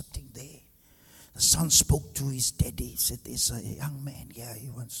God sitting there. The son spoke to his daddy. He said, there's a young man here. He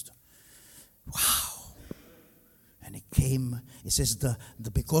wants to. Wow. And he came. He says,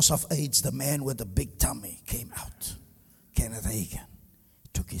 because of AIDS, the man with the big tummy came out. Kenneth Hagin. He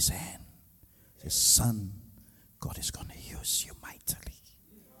took his hand. His son, God is going to use you mightily.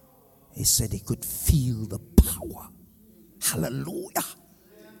 He said he could feel the power. Hallelujah.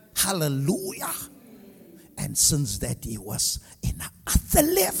 Hallelujah. And since that, he was in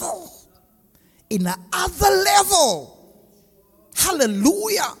another level. In another level.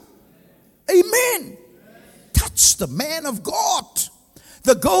 Hallelujah. Amen. Touch the man of God.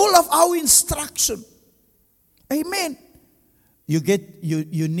 The goal of our instruction. Amen.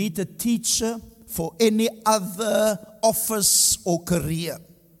 You need a teacher for any other office or career.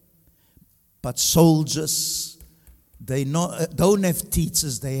 But soldiers, they don't have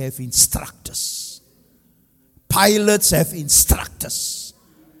teachers, they have instructors. Pilots have instructors.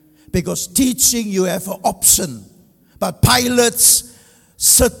 Because teaching, you have an option. But pilots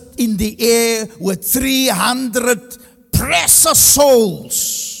sit in the air with 300 precious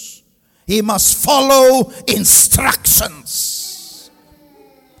souls. He must follow instructions.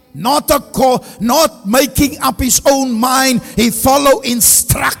 Not making up his own mind. He follow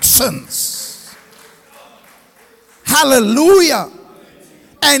instructions. Hallelujah.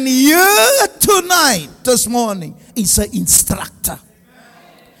 And you tonight, this morning, is an instructor.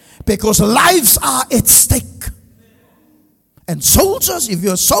 Because lives are at stake. And soldiers, if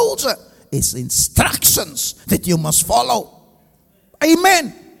you're a soldier, it's instructions that you must follow.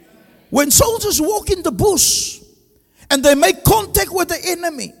 Amen. When soldiers walk in the bush and they make contact with the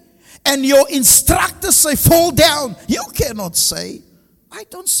enemy and your instructors say fall down, you cannot say, I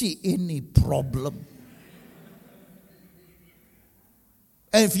don't see any problem.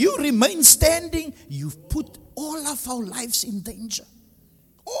 And if you remain standing, you've put all of our lives in danger.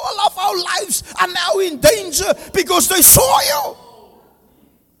 All of our lives are now in danger because they saw you.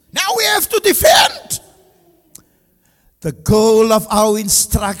 Now we have to defend. The goal of our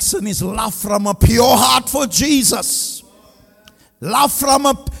instruction is love from a pure heart for Jesus. Love from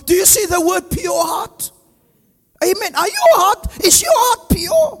a... Do you see the word pure heart? Amen. Are your heart, is your heart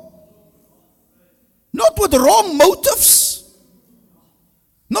pure? Not with wrong motives.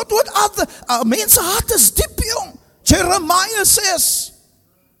 Not with other... Mense hart is diep, jong. Jeremiah says,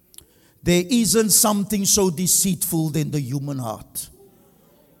 there isn't something so deceitful than the human heart.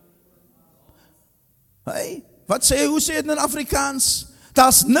 Hey, hoe sê dit in Afrikaans?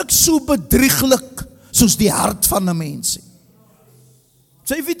 Daar's niks so bedrieglik soos die hart van 'n mens.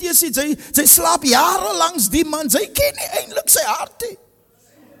 Sy weet jy sê, sy slaap jare langs die man, sy ken nie eintlik sy hart nie.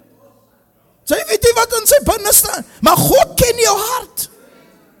 Sy weet nie wat in sy binne staan, maar God ken jou hart.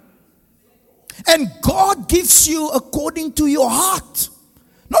 And God gives you according to your heart.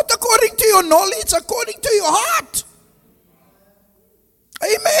 Not according to your knowledge, according to your heart.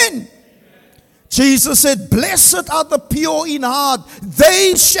 Amen. Jesus said, blessed are the pure in heart.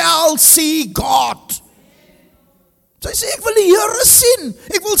 They shall see God. Sy sê, ek wil die Here sien.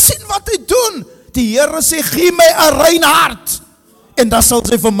 Ek wil sien wat hy doen. Die Here sê, gee my 'n rein hart. En dan sal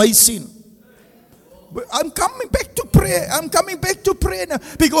sy vir my sien. I'm coming back to prayer. I'm coming back to prayer now.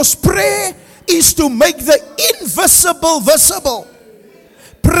 Because prayer is to make the invisible visible.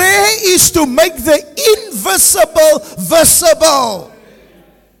 Prayer is to make the invisible visible.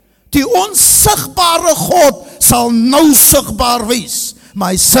 Die onsigbare God sal nou sigbaar wees.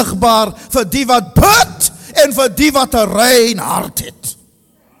 Maar hy sigbaar vir die wat bid en vir die wat 'n rein hart het.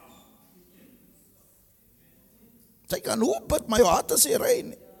 Sy kan hoe bid, maar jou hart is nie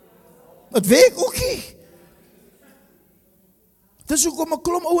rein. Dit werk ook nie. Dis hoekom 'n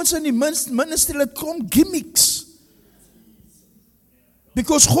klomp ouens in die ministry het klomp gimmicks.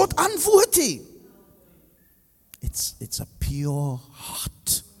 Because God antwoord nie. It's a pure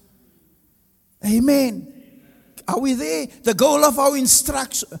heart. Amen. Are we there? The goal of our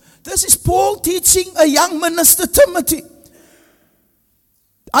instruction. This is Paul teaching a young minister, Timothy.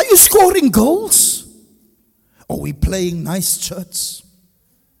 Are you scoring goals? Or are we playing nice church?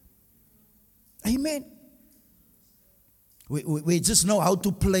 Amen. We just know how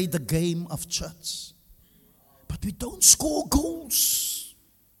to play the game of church. But we don't score goals.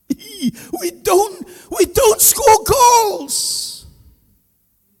 We don't score goals.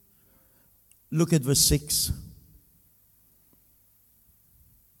 Look at verse 6.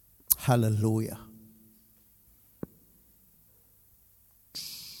 Hallelujah.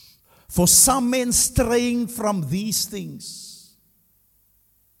 For some men straying from these things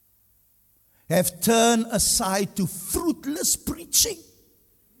have turned aside to fruitless preaching.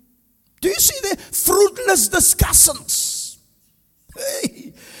 Do you see the fruitless discussions?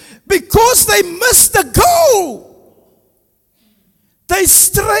 Hey, because they miss the goal. They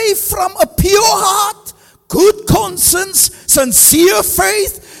stray from a pure heart, good conscience, sincere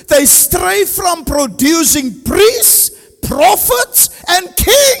faith. They stray from producing priests, prophets, and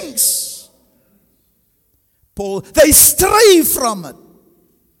kings. Paul, they stray from it.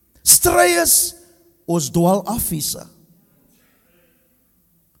 Stray is ons dwaal af hierse.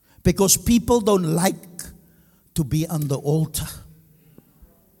 Because people don't like to be on the altar.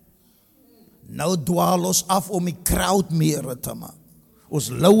 Nou dwaal ons af om die crowd meer te maak. Ons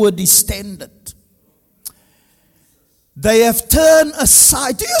lower die standard. They have turned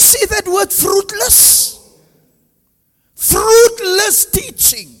aside. Do you see that word fruitless? Fruitless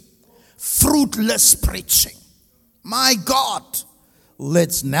teaching. Fruitless preaching. My God.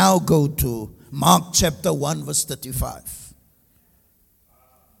 Let's now go to Mark chapter 1 verse 35.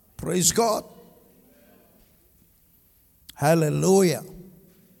 Praise God. Hallelujah.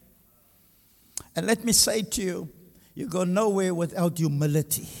 And let me say to you, you go nowhere without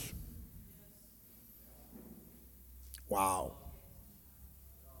humility. Wow.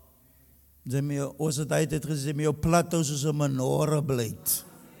 Ons het altyd gesê, my plat is soos 'n menorehblad.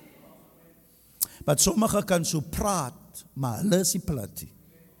 Maar sommige kan so praat, maar hulle is nie plat nie.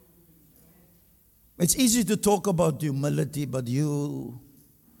 It's easy to talk about humility, but you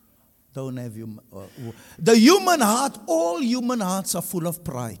don't have the human heart, all human hearts are full of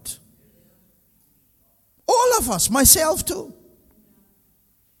pride. All of us, myself too.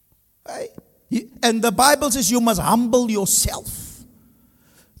 Right? And the Bible says you must humble yourself.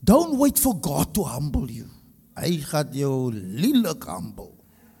 Don't wait for God to humble you. Hy gaan jou lelik humble.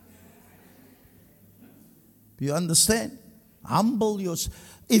 You understand? Humble yourself.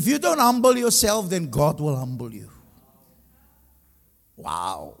 If you don't humble yourself, then God will humble you.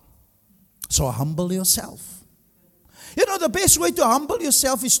 Wow. So humble yourself. You know, the best way to humble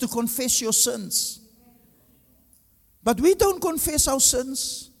yourself is to confess your sins. But we don't confess our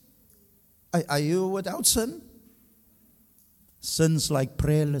sins. Are you without sin? Sins like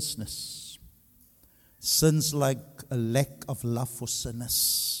prayerlessness. Sins like a lack of love for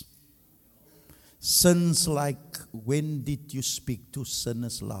sinners. Sins like, when did you speak to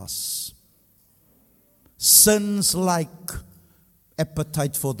sinners last? Sins like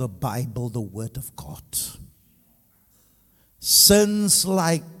appetite for the Bible, the Word of God. Sins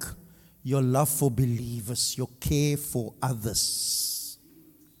like your love for believers, your care for others.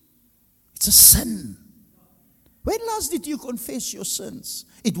 It's a sin. When last did you confess your sins?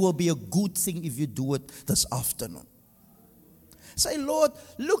 It will be a good thing if you do it this afternoon. Say, Lord,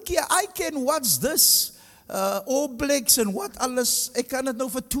 look here, I can watch this, All Blacks and what alles. Ek kan het nou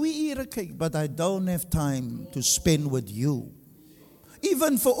vir 2 ure kyk, but I don't have time to spend with you.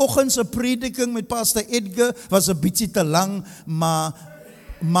 Even vir oggend se prediking met Pastor Edgar was 'n bietjie te lang, maar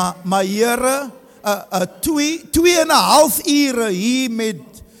Here, 2.5 ure hier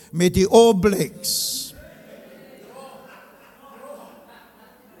met die All Blacks.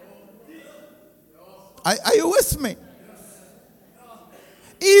 Are you with me?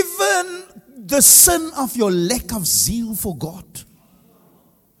 Even the sin of your lack of zeal for God.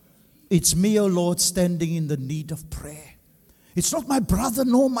 It's me, O Lord, standing in the need of prayer. It's not my brother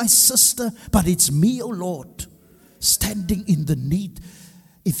nor my sister, but it's me, O Lord, standing in the need.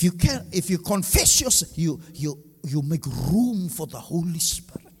 If you confess your sin, you make room for the Holy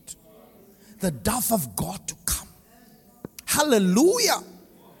Spirit, the dove of God to come. Hallelujah.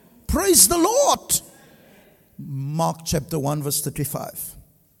 Praise the Lord. Mark chapter 1 verse 35.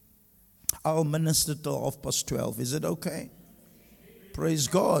 I'll minister till 12:30. Is it okay? Praise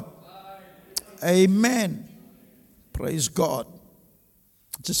God. Amen. Praise God.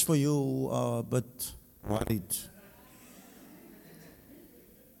 Just for you, but worried.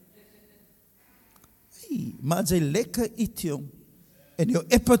 Hey, maar jy lekker eet, jong. En jou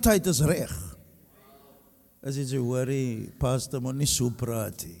appetite is reg. As jy worry, Pastor, moet nie so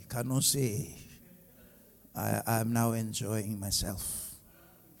praat nie. Kan ons sê, I'm now enjoying myself.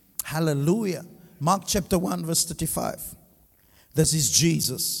 Hallelujah. Mark chapter 1 verse 35. This is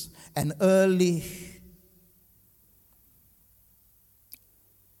Jesus. And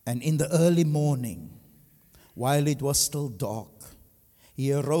in the early morning, while it was still dark,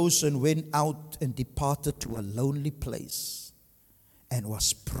 he arose and went out and departed to a lonely place and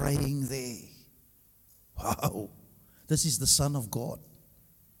was praying there. Wow. This is the Son of God.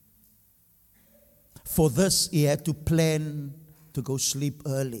 For this, he had to plan to go sleep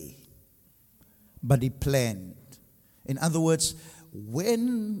early. But he planned. In other words,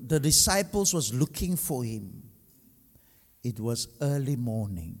 when the disciples was looking for him, it was early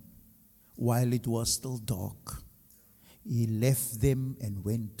morning, while it was still dark. He left them and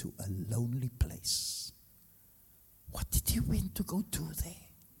went to a lonely place. What did he went to go do there?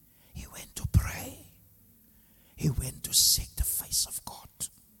 He went to pray. He went to seek the face of God.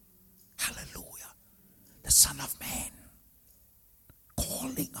 Hallelujah. The Son of Man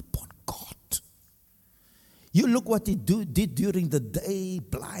calling upon God. You look what he did during the day.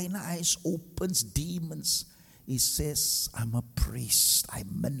 Blind eyes opens, demons. He says, I'm a priest. I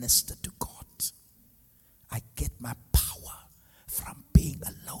minister to God. I get my power from being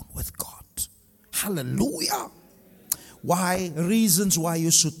alone with God. Hallelujah. Why? Reasons why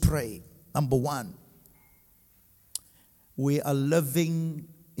you should pray. Number one, we are living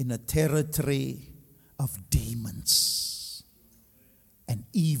in a territory of demons and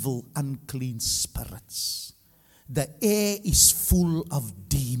evil, unclean spirits. The air is full of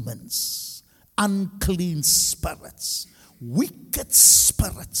demons, unclean spirits, wicked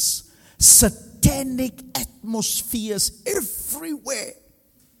spirits, satanic atmospheres everywhere.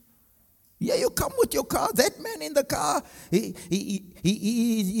 Yeah, you come with your car. That man in the car,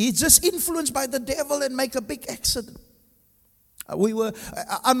 he's just influenced by the devil and make a big accident. We were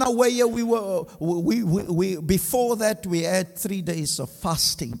unaware. We before that we had 3 days of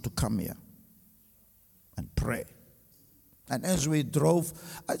fasting to come here and pray. And as we drove,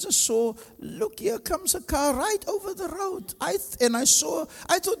 I just saw, look, here comes a car right over the road. I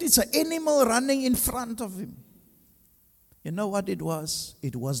thought it's an animal running in front of him. You know what it was?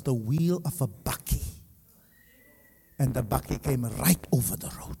 It was the wheel of a bakkie. And the bakkie came right over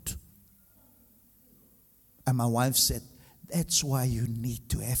the road. And my wife said, that's why you need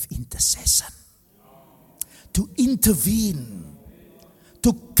to have intercession. To intervene.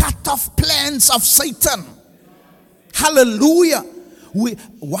 To cut off plans of Satan. Hallelujah.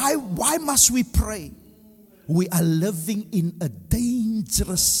 Why must we pray? We are living in a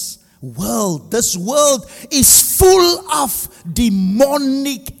dangerous world. This world is full of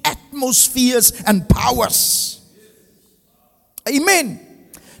demonic atmospheres and powers. Amen.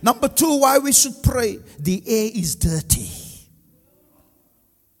 Number two, why we should pray. The air is dirty.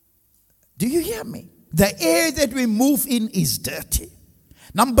 Do you hear me? The air that we move in is dirty.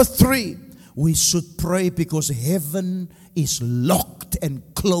 Number three, we should pray because heaven is locked and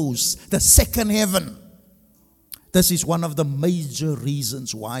closed. The second heaven. This is one of the major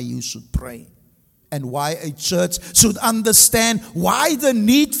reasons why you should pray. And why a church should understand why the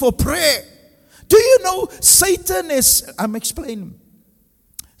need for prayer. Do you know Satan I'm explaining.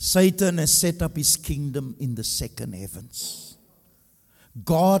 Satan has set up his kingdom in the second heavens.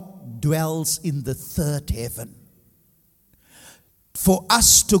 God dwells in the third heaven. For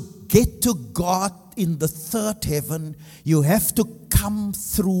us to get to God in the third heaven, you have to come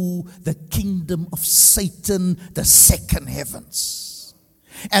through the kingdom of Satan, the second heavens.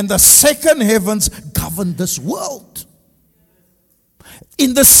 And the second heavens govern this world.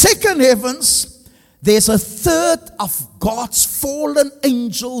 In the second heavens, there's a third of God's fallen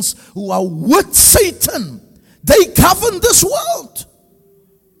angels who are with Satan. They govern this world.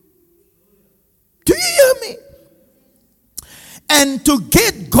 Do you hear me? And to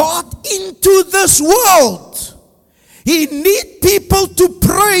get God into this world, He needs people to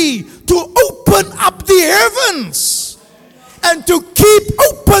pray, to open up the heavens, and to keep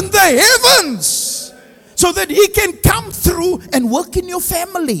open the heavens, so that He can come through and work in your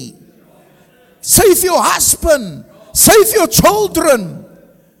family. Save your husband, save your children,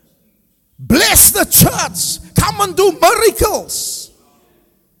 bless the church, come and do miracles.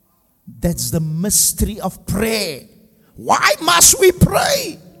 That's the mystery of prayer. Why must we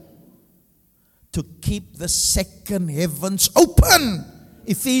pray? To keep the second heavens open.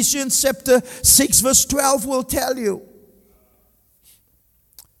 Ephesians chapter 6 verse 12 will tell you.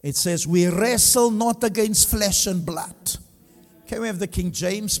 It says, we wrestle not against flesh and blood. Can we have the King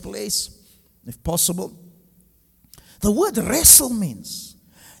James, please? If possible. The word wrestle means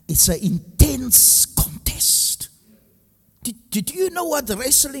it's an intense contest. Did you know what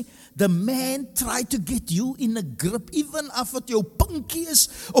wrestling? The man tried to get you in a grip, even if het jou pinkie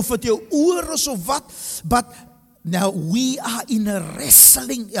is, of het jou oor is of wat. But now we are in a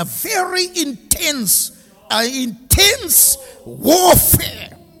wrestling, a very intense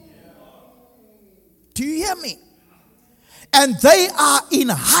warfare. Do you hear me? And they are in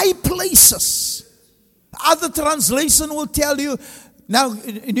high places. Other translation will tell you, now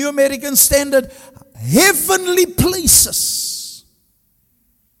New American Standard, heavenly places.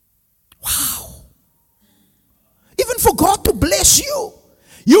 Wow. Even for God to bless you,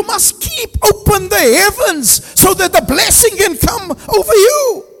 you must keep open the heavens so that the blessing can come over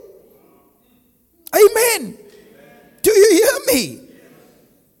you. Amen. Do you hear me?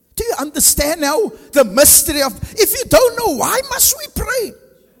 understand now the mystery of, if you don't know, why must we pray?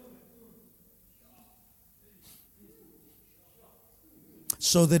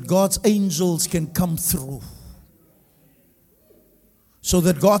 So that God's angels can come through. So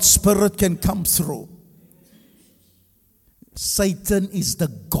that God's Spirit can come through. Satan is the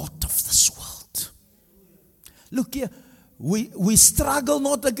god of this world. Look here, we struggle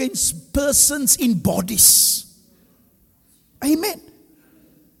not against persons in bodies. Amen.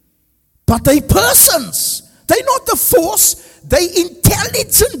 But they persons. They're not a force. They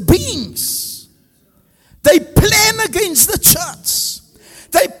intelligent beings. They plan against the church.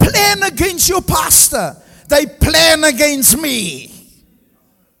 They plan against your pastor. They plan against me.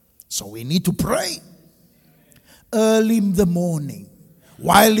 So we need to pray. Early in the morning,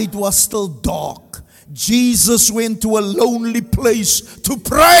 while it was still dark, Jesus went to a lonely place to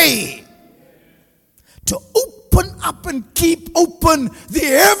pray. To open up and keep open the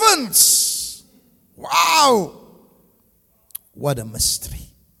heavens. Wow! What a mystery.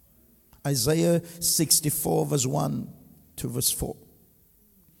 Isaiah 64 verse 1 to verse 4.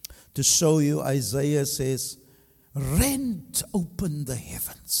 To show you, Isaiah says, rend open the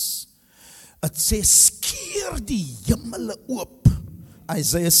heavens. It says, skeer die hemele oop.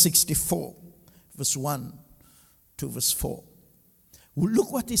 Isaiah 64, verse 1 to verse 4.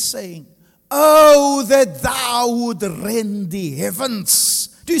 Look what he's saying. Oh, that thou would rend the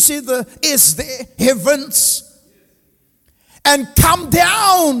heavens. Do you see the is there? Heavens. And come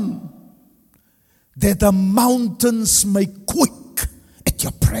down, that the mountains may quake at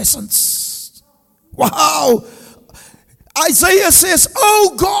your presence. Wow. Isaiah says,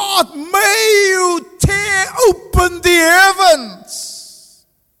 oh God, may you tear open the heavens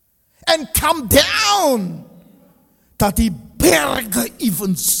and come down, dat die berge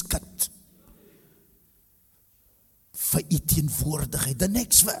even skud vir u teenwoordigheid. The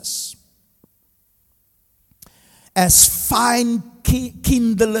next verse. As fine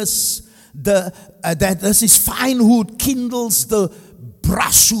kindles that this is fine wood kindles the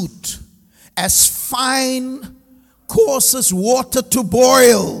brushwood, as fine causes water to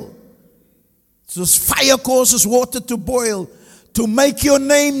boil. So fire causes water to boil, to make your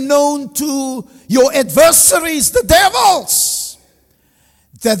name known to your adversaries, the devils,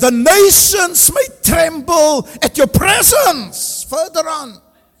 that the nations may tremble at your presence. Further on.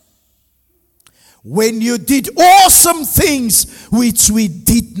 When you did awesome things which we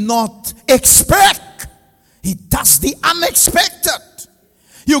did not expect. He does the unexpected.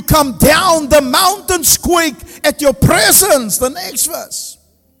 You come down, the mountains quake at your presence. The next verse.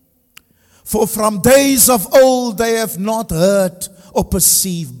 For from days of old they have not heard or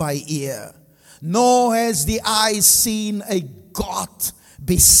perceived by ear, nor has the eye seen a God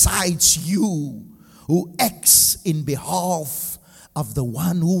besides you, who acts in behalf of the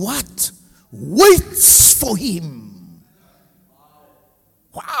one who what? Waits for him.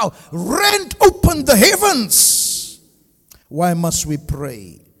 Wow. Rend open the heavens. Why must we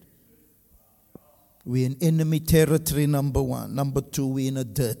pray? We're in enemy territory, number 1. Number 2, we're in a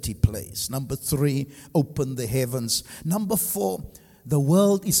dirty place. Number 3, open the heavens. Number 4, the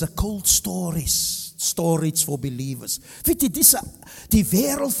world is a cold storage for believers. Weet jy, die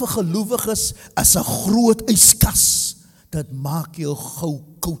wêreld vir gelowiges is 'n groot yskas. Dit maak jou gou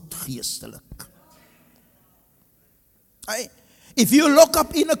koud geestelik. If you look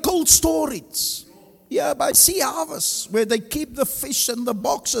up in a cold storage, yeah, by Sea Harvest, where they keep the fish in the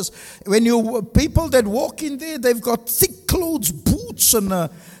boxes. When people that walk in there, they've got thick clothes, boots and a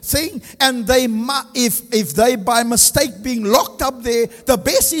thing, and if they by mistake being locked up there, the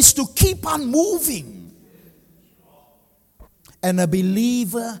best is to keep on moving. And a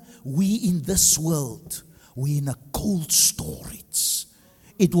believer, we in this world, we in a cold storage.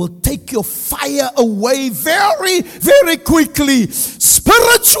 It will take your fire away very, very quickly.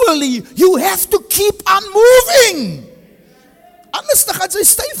 Spiritually, you have to keep on moving. Anders dan gaan sy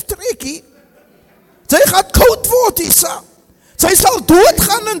styf trekkie. Sy gaan koud word hier. Sy sal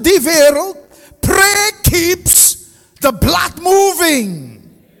doodgaan in die wêreld. Prayer keeps the blood moving.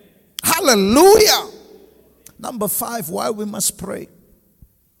 Hallelujah. Number 5, why we must pray.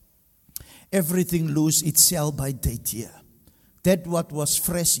 Everything loses its sell by date here. That what was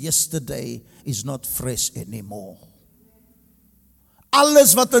fresh yesterday is not fresh anymore.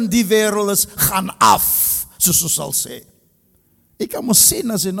 Alles wat in die wêreld is, gaan af, soos ons sal sê. Ek kan mos sien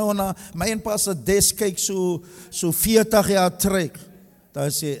as jy nou na my en pa se des kyk so 40 jaar terug,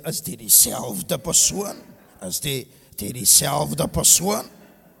 dan sê is dit dieselfde persoon? Is dit dieselfde persoon?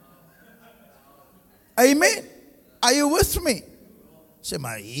 Amen. Are you with me? Sê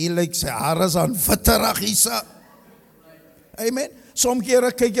maar, hier lyk sy hare is aan witterig hierse. Amen. Sommige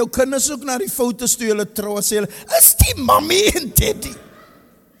kere kyk jou kinders ook na die foto's toe hulle trou en sê hulle, is die mommy en daddy?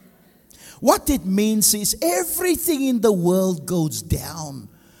 What it means is everything in the world goes down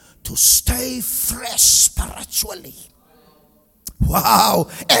to stay fresh spiritually. Wow.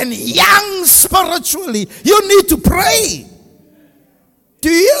 And young spiritually. You need to pray. Do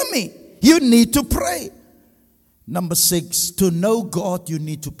you hear me? You need to pray. Number 6, to know God, you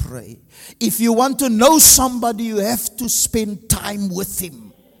need to pray. If you want to know somebody, you have to spend time with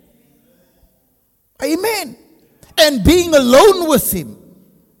him. Amen. And being alone with him.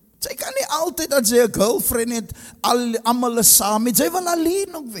 Sy kan nie altyd as sy 'n girlfriend het, almal is saam met, sy wil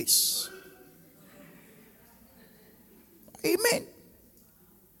alleen ook wees. Amen.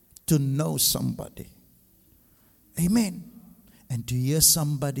 To know somebody. Amen. And to hear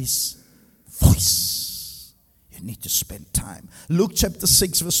somebody's voice, you need to spend time. Luke chapter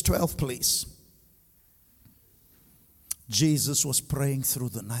 6 verse 12, please. Jesus was praying through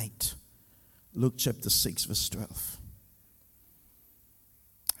the night. Luke chapter 6 verse 12.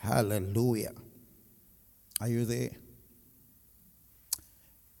 Hallelujah. Are you there?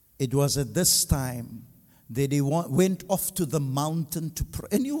 It was at this time that he went off to the mountain to pray.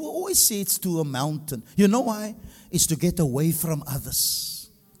 And you always say it's to a mountain. You know why? It's to get away from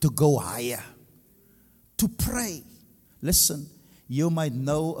others. To go higher. To pray. Listen, you might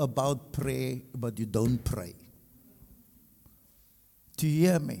know about prayer, but you don't pray. Do you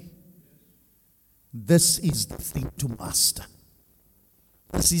hear me? This is the thing to master.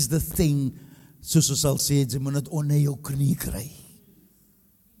 This is the thing, soos ons sal sê, jy moet dit onder jou knie kry.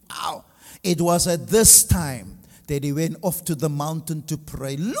 Wow. It was at this time that he went off to the mountain to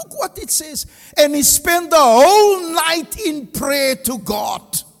pray. Look what it says. And he spent the whole night in prayer to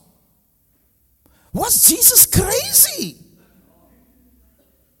God. Was Jesus crazy?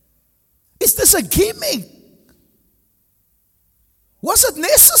 Is this a gimmick? Was it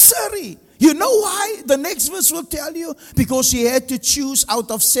necessary? You know why? The next verse will tell you. Because he had to choose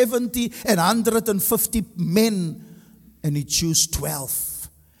out of 70 and 150 men. And he chose 12.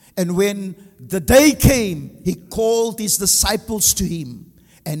 And when the day came, he called his disciples to him.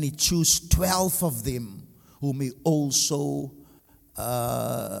 And he chose 12 of them, whom he also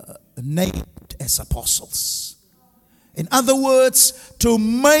named as apostles. In other words, to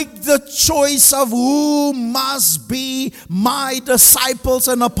make the choice of who must be my disciples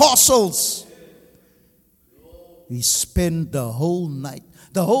and apostles. He spent the whole night.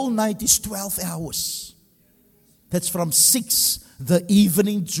 The whole night is 12 hours. That's from 6 the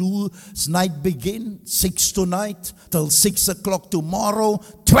evening Jews night begin, 6 tonight, till 6 o'clock tomorrow,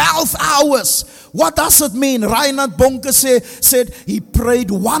 12 hours. What does it mean? Reinhard Bonke said he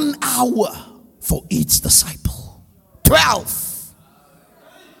prayed 1 hour for each disciple. 12.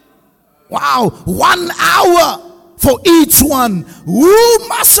 Wow, 1 hour for each one. Who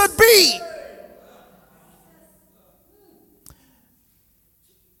must it be?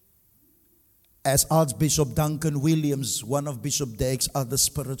 As Archbishop Duncan Williams, one of Bishop Dag's other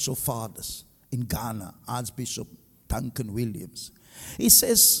spiritual fathers in Ghana, Archbishop Duncan Williams, he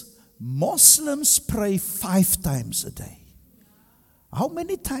says, Muslims pray 5 times a day. How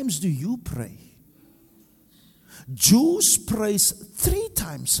many times do you pray? Jews pray 3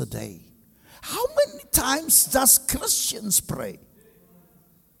 times a day. How many times does Christians pray?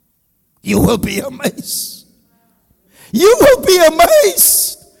 You will be amazed. You will be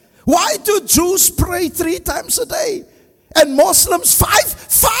amazed. Why do Jews pray 3 times a day? And Muslims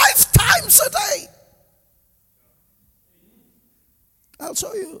 5 times a day. I'll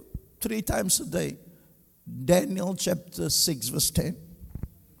show you 3 times a day. Daniel chapter 6 verse 10.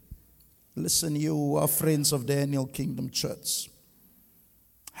 Listen, you who are friends of Daniel Kingdom Church.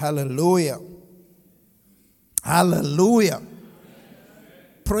 Hallelujah. Hallelujah.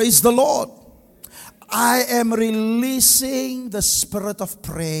 Praise the Lord. I am releasing the spirit of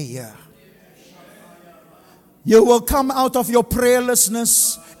prayer. You will come out of your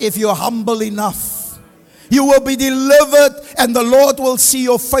prayerlessness if you're humble enough. You will be delivered and the Lord will see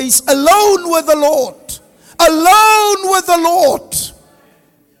your face alone with the Lord. Alone with the Lord.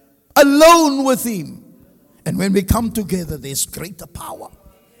 Alone with Him. And when we come together, there's greater power.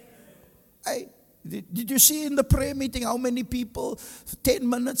 Hey, did you see in the prayer meeting how many people? 10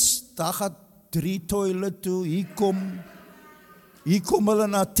 minutes, daar gaat 3 toilet toe, hier kom hulle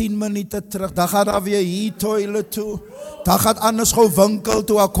na 10 minute terug, daar gaat daar weer hier toilet toe, daar gaat anders gou winkel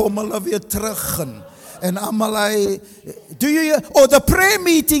toe, daar kom hulle weer terug en almal hy, do you hear? Oh, the prayer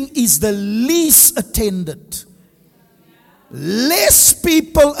meeting is the least attended. Less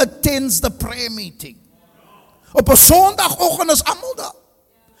people attends the prayer meeting. Op 'n Sondagoggend is almal daar.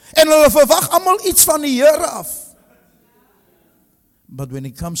 En hulle verwag almal iets van die Here af. But when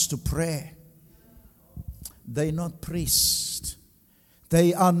it comes to prayer, they're not priests.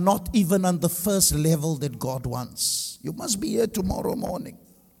 They are not even on the first level that God wants. You must be here tomorrow morning.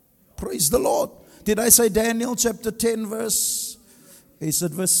 Praise the Lord. Did I say Daniel chapter 10 verse? Is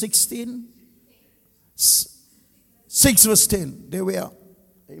it verse 16? 6 verse 10. There we are.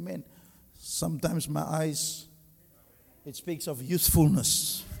 Amen. Sometimes my eyes, it speaks of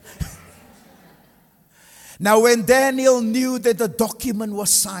youthfulness. Now when Daniel knew that the document was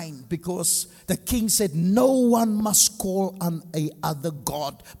signed, because the king said no one must call on a other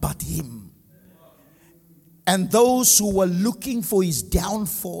god but him. And those who were looking for his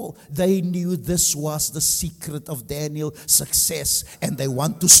downfall, they knew this was the secret of Daniel's success, and they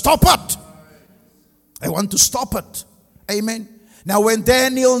want to stop it. They want to stop it. Amen. Now when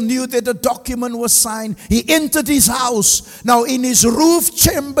Daniel knew that the document was signed, he entered his house. Now in his roof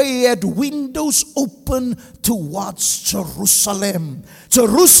chamber he had windows open towards Jerusalem.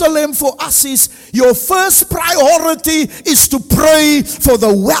 Jerusalem for us is, your first priority is to pray for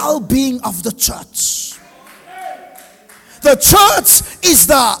the well-being of the church. The church is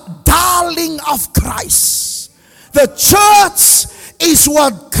the darling of Christ. The church is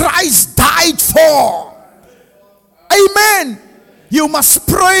what Christ died for. Amen. You must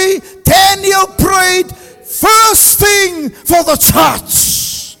pray. Daniel prayed first thing for the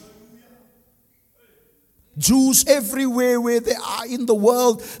church. Jews everywhere where they are in the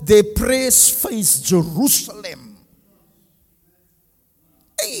world, their prayers face Jerusalem.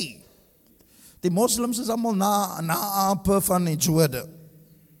 Hey, die Moslems is allemaal na Ape van die Jode.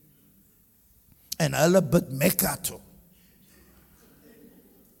 En hulle bid Mecca toe.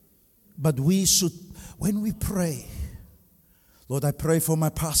 But we should, when we pray, Lord, I pray for my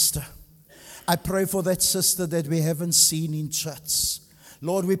pastor. I pray for that sister that we haven't seen in church.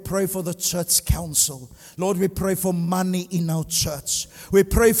 Lord, we pray for the church council. Lord, we pray for money in our church. We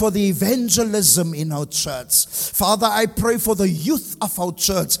pray for the evangelism in our church. Father, I pray for the youth of our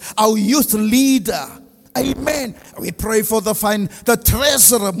church, our youth leader. Amen. We pray for the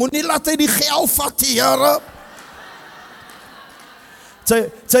treasurer. Moenie laat hy die geld vat, Here. Sy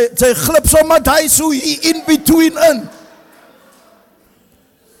glip sommer hy so in between in.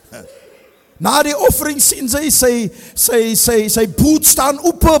 Na die offering sien sy boot staan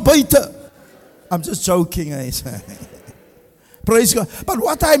op buite. I'm just joking. Praise God. But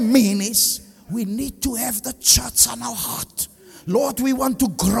what I mean is, we need to have the church on our heart. Lord, we want to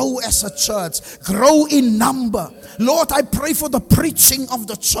grow as a church, grow in number. Lord, I pray for the preaching of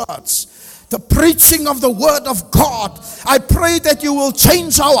the church, the preaching of the word of God. I pray that you will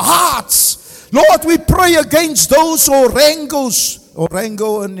change our hearts. Lord, we pray against those orangos.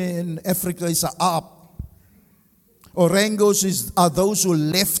 Orango in Africa is an aap. Orangos are those who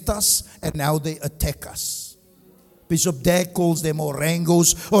left us and now they attack us. Bishop Dag calls them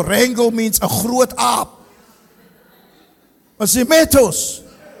orangos. Orango means a groot aap. As jy met ons?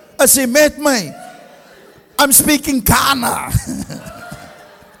 As jy met my? I'm speaking Ghana.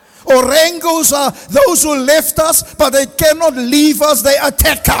 Orangos are those who left us, but they cannot leave us, they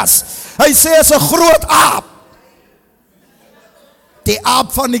attack us. Hy sê as 'n groot aap. Die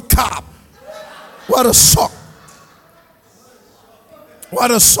aap van die Kaap. What a shock.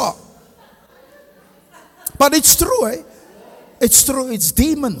 What a shock. But it's true, eh? It's true. It's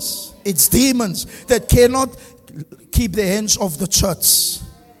demons. It's demons that cannot keep their hands off the church.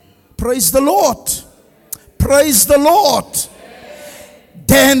 Praise the Lord. Praise the Lord.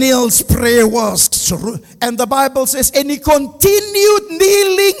 Daniel's prayer was, and the Bible says, and he continued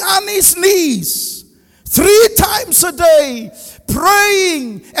kneeling on his knees 3 times a day,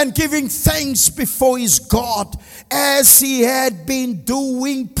 praying and giving thanks before his God as he had been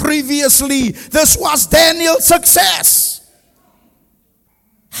doing previously. This was Daniel's success.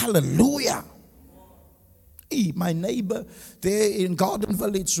 Hallelujah. My neighbor there in Garden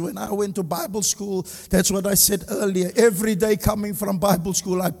Village, when I went to Bible school, that's what I said earlier. Every day coming from Bible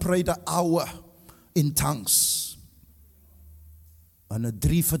school, I prayed an hour in tongues. On a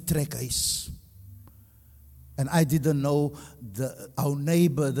 3 vertrekhuis. And I didn't know our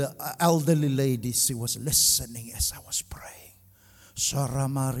neighbor, the elderly lady, she was listening as I was praying.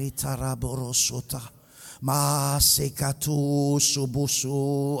 Sharamarita raborosota. Ma sekatu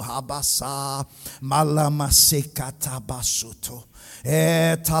subusu habasa malama sekata basuto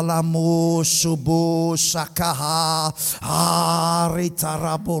etalamu subu sakaha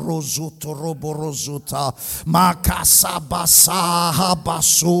aritaraborozuto roborozuta makasa basa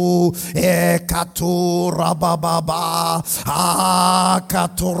habasu ekatu rabababa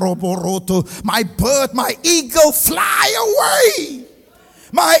akatu roboroto. My bird, my eagle, fly away.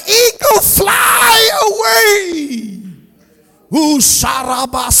 My eagle, fly away.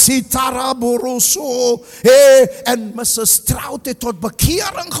 En Mrs. Trout het tot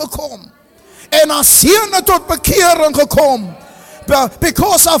bekering gekom. En haar seun het tot bekering gekom.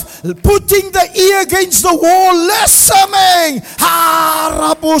 Because of putting the ear against the wall, listening.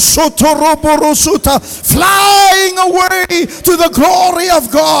 Flying away to the glory of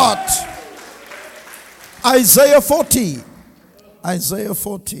God. Isaiah 40. Isaiah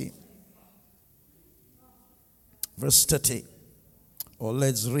 40. Verse 30. Or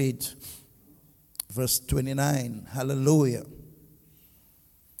let's read verse 29. Hallelujah.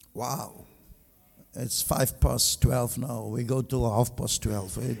 Wow. It's 12:05 now. We go to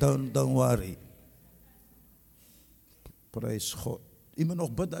 12:30. Don't worry. Praise God. Iemand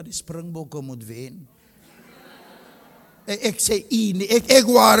nog bid dat die Springbokke moet wen. Ek sê nie, ek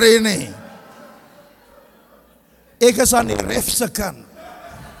worry nie. Ek is aan die refse kant.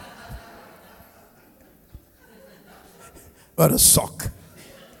 What a sock.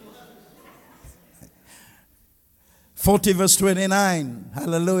 40 verse 29.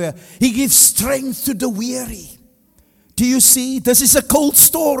 Hallelujah. He gives strength to the weary. Do you see? This is a cold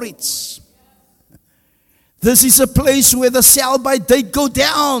storage. This is a place where the sell-by date go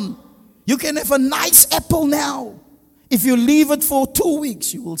down. You can have a nice apple now. If you leave it for 2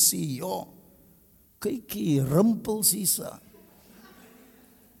 weeks, you will see. Oh, kykie, rimpels hierse.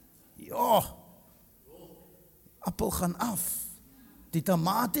 Ja. Appel gaan af. Die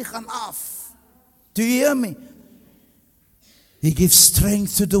tamatie gaan af. Do you hear me? He gives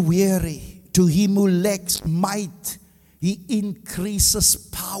strength to the weary. To him who lacks might, he increases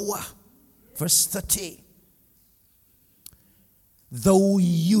power. Verse 30. Though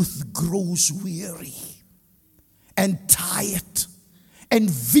youth grows weary and tired, and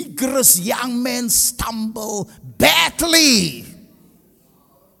vigorous young men stumble badly,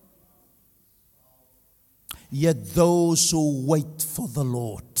 yet those who wait for the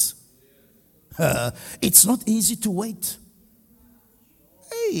Lord, it's not easy to wait.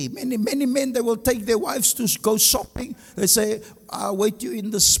 Hey, many men, they will take their wives to go shopping. They say, I'll wait you in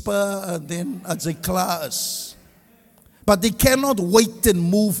the Spur, and then at the class. But they cannot wait and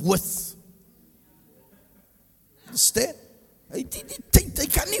move with. Understand? They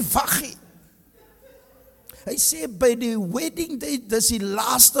kan nie wag nie. Hy sê by die wedding day, dis die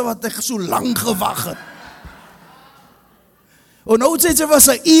laaste wat ek so lang gewag het. En nou sê sy was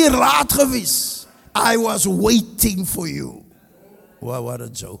 'n uur laat gewees. I was waiting for you. Wow, what a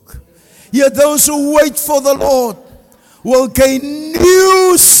joke. Yet those who wait for the Lord will gain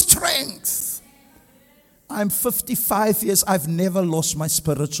new strength. I'm 55 years. I've never lost my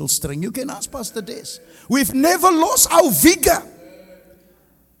spiritual strength. You can ask Pastor Des. We've never lost our vigor.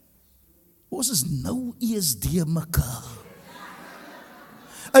 Ons is nou eers die mekaar.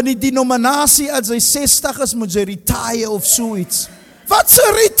 In die denominasie as hy 60 is, moet hy retire of so iets. Wat's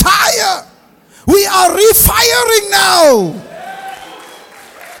 'n retire? We are refiring now.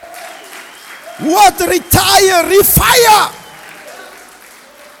 What retire? Refire.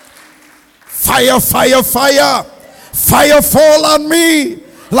 Fire, fire, fire. Fire fall on me.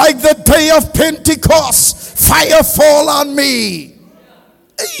 Like the day of Pentecost. Fire fall on me.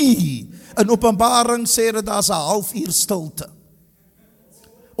 Hey. In Openbaring sê dat daar's 'n halfuur stilte.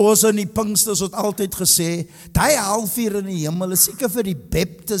 Ons in die Pinksters het altyd gesê, daai halfuur in die hemel is seker vir die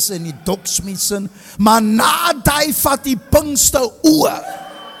Baptiste en die Doksmissen, maar na daai vat die Pinkster oor.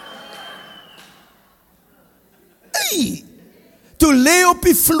 Hey, toe lê op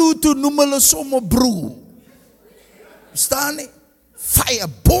die vloer, toe noem hulle sommer broer. Verstaan nie? Fire,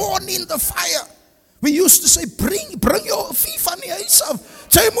 born in the fire. We used to say, bring your vee van die huis af.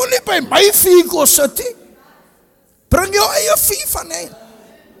 Sy moet nie by my vee go sit nie. Bring jou eie vee van die.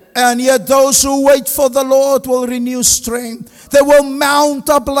 And yet those who wait for the Lord will renew strength. They will mount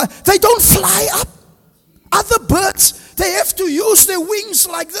up. They don't fly up. Other birds, they have to use their wings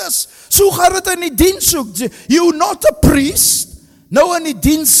like this. So gaan dit in die diens ook. You're not a priest. Nou in die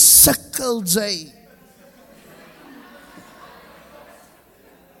diens sukkel jy.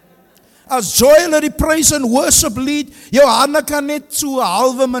 As Joel die praise and worship lead, jou hande kan net so 'n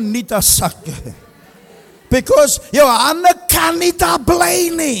halwe minuut as sak. Because jou hande kan nie daar bly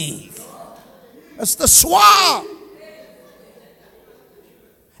nie. Is te swaar.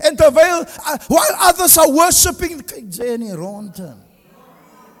 En terwyl, while others are worshiping, kyk jy in die ronde.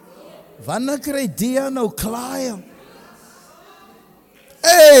 Wanneer kry die nou klaar?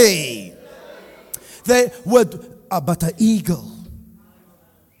 Hey! They would, but an eagle,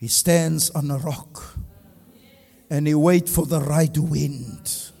 he stands on a rock and he waits for the right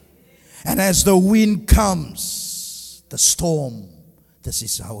wind. And as the wind comes, the storm, this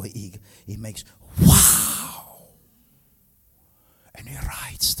is how he makes, wow. And he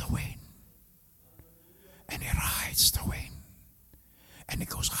rides the wind. And he rides the wind. And he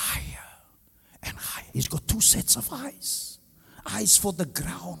goes higher and higher. He's got two sets of eyes. Eyes for the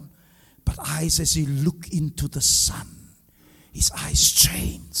ground, but eyes as he looks into the sun. His eyes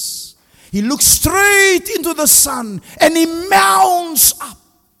change. He looks straight into the sun and he mounts up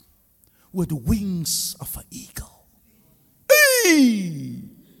with the wings of an eagle. Hey!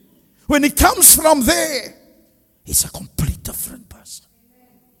 When he comes from there, he's a complete different person.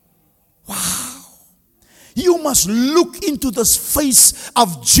 Wow. You must look into the face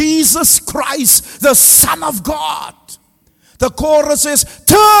of Jesus Christ, the Son of God. The chorus says,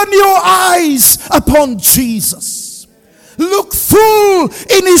 turn your eyes upon Jesus. Look full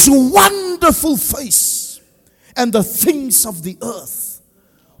in his wonderful face, and the things of the earth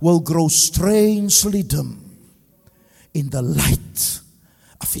will grow strangely dim in the light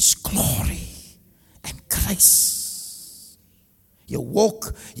of his glory and grace. You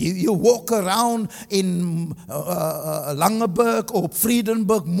walk around in Langeberg or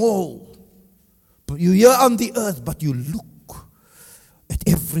Friedenberg Mall. You're here on the earth, but you look at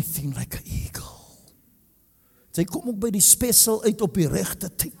everything like an eagle. Sy kom ook by die spesial uit op die regte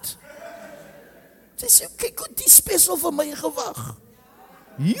tyd. Sy sê, kyk hoe die spesial vir my gewag.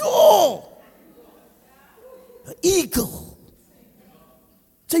 Ja! Een eagle.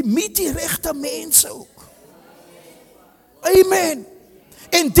 Sy meet die regte mense ook. Amen.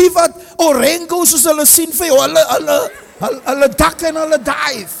 En die wat orangos soos hulle sien vir jou, hulle dak en hulle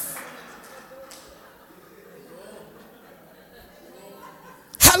dive.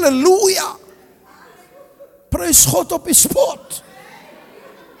 Hallelujah. Praise God op die spot.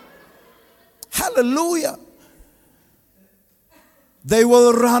 Hallelujah. They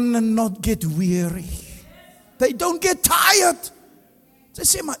will run and not get weary. They don't get tired. Sy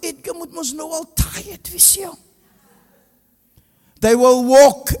sê, maar Edgar moet mos nou al tired wees, ja. They will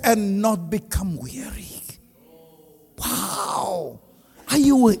walk and not become weary. Wow. Are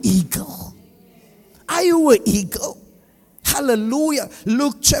you an eagle? Are you an eagle? Hallelujah.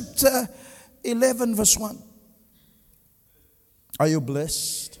 Luke chapter 11 verse 1. Are you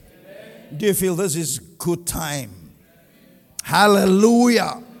blessed? Amen. Do you feel this is good time?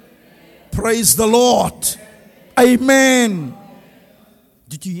 Hallelujah. Amen. Praise the Lord. Amen.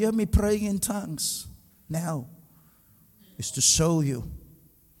 Did you hear me praying in tongues? Now, is to show you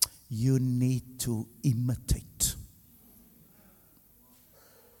need to imitate.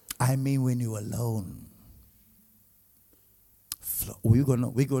 I mean, when you're alone.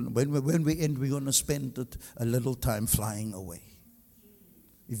 When we end, we're gonna spend a little time flying away.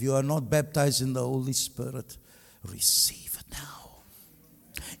 If you are not baptized in the Holy Spirit, receive it now.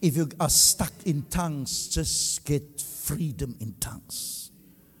 If you are stuck in tongues, just get freedom in tongues.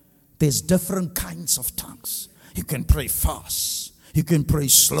 There's different kinds of tongues. You can pray fast. You can pray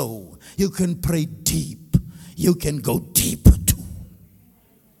slow. You can pray deep. You can go deeper too.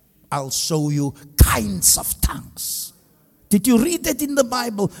 I'll show you kinds of tongues. Did you read that in the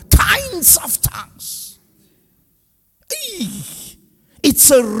Bible? Kinds of tongues.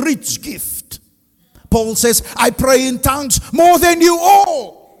 It's a rich gift. Paul says, I pray in tongues more than you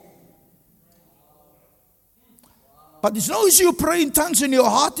all. But as long as you pray in tongues and your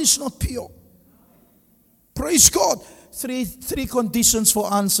heart is not pure. Praise God. Three conditions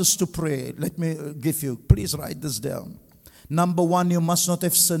for answers to prayer. Let me give you. Please write this down. Number one, you must not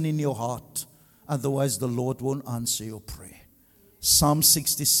have sin in your heart. Otherwise, the Lord won't answer your prayer. Psalm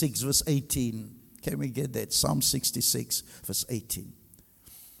 66 verse 18. Can we get that? Psalm 66 verse 18.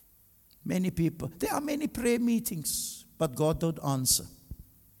 There are many prayer meetings, but God don't answer.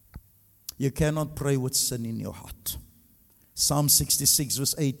 You cannot pray with sin in your heart. Psalm 66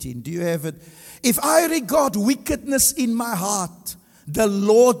 verse 18. Do you have it? If I regard wickedness in my heart, the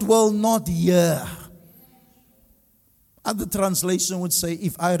Lord will not hear. Other translation would say,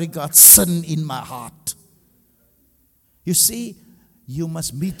 if I regard sin in my heart. You see, you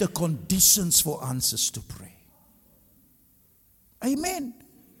must meet the conditions for answers to pray. Amen.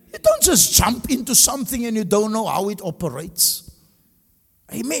 You don't just jump into something and you don't know how it operates.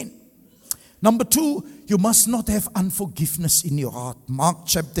 Amen. Number two, you must not have unforgiveness in your heart. Mark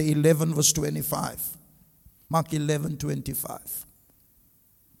chapter 11 verse 25. Mark 11:25.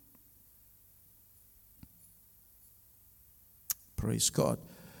 Praise God.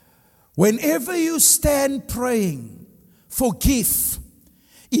 Whenever you stand praying, forgive.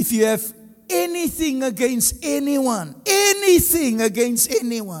 If you have anything against anyone,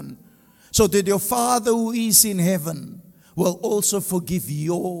 so that your Father who is in heaven will also forgive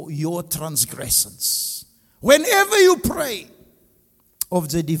your transgressions. Whenever you pray, of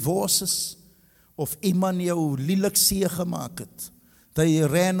the divorces, of iemand jou lelik seer gemaak het, They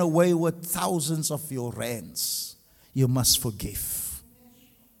ran away with thousands of your rands. You must forgive.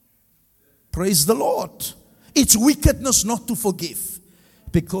 Praise the Lord. It's wickedness not to forgive,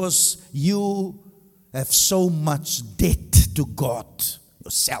 because you have so much debt to God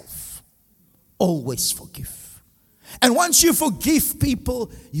yourself. Always forgive. And once you forgive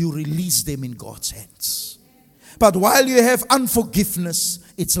people, you release them in God's hands. But while you have unforgiveness,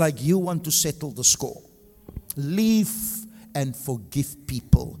 it's like you want to settle the score. Leave and forgive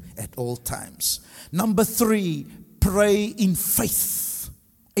people at all times. Number 3, pray in faith.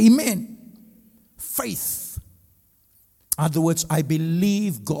 Amen. Faith. In other words, I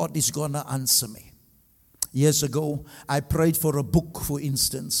believe God is going to answer me. Years ago, I prayed for a book, for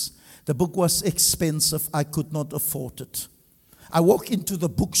instance. The book was expensive. I could not afford it. I walked into the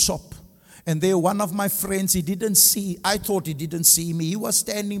bookshop, and there one of my friends, I thought he didn't see me. He was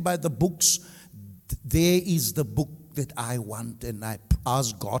standing by the books. There is the book that I want, and I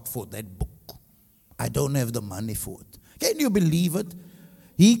asked God for that book. I don't have the money for it. Can you believe it?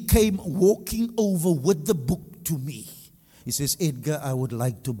 He came walking over with the book to me. He says, Edgar, I would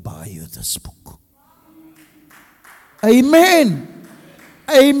like to buy you this book. Amen.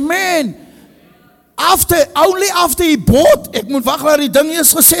 Amen. Only after he bought, ek moet wag dat die ding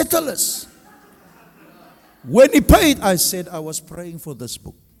eers gesettle is. When he paid, I said, I was praying for this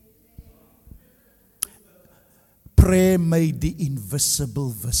book. Prayer made the invisible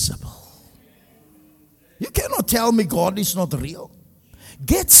visible. You cannot tell me God is not real.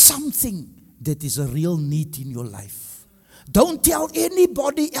 Get something that is a real need in your life. Don't tell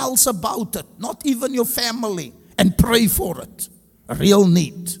anybody else about it, not even your family, and pray for it. A real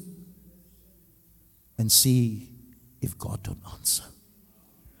need. And see if God will answer.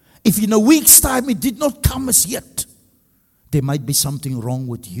 If in a week's time it did not come as yet, there might be something wrong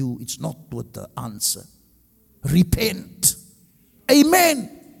with you. It's not with the answer. Repent.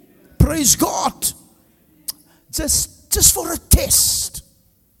 Amen. Praise God. Just for a test.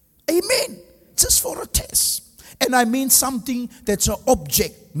 Amen. Just for a test. And I mean something that's an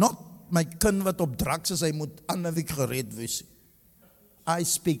object. Not my kind wat op drugs is, hy moet ander week gered wees. I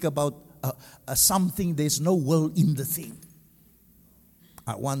speak about something, there's no will in the thing.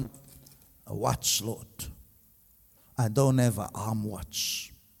 I want a watch, Lord. I don't have an arm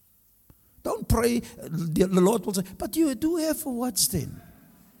watch. Don't pray. The Lord will say, but you do have a watch then.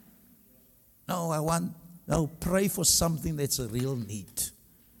 No, pray for something that's a real need.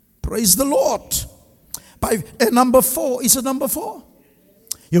 Praise the Lord. Number 4, is it number 4?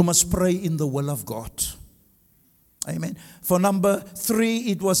 You must pray in the will of God. Amen. For number 3,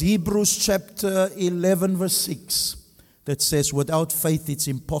 it was Hebrews chapter 11 verse 6 that says, without faith it's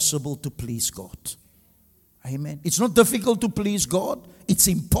impossible to please God. Amen. It's not difficult to please God. It's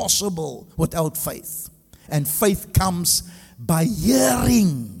impossible without faith. And faith comes by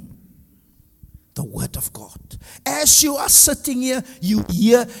hearing the word of God. As you are sitting here, you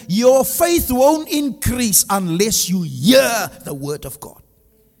hear. Your faith won't increase unless you hear the word of God.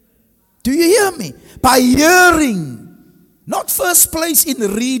 Do you hear me? By hearing. Not first place in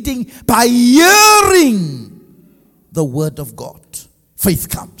reading. By hearing the word of God. Faith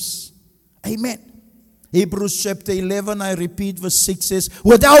comes. Amen. Hebrews chapter 11, I repeat, verse 6 says,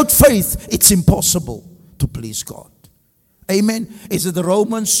 without faith, it's impossible to please God. Amen. Is it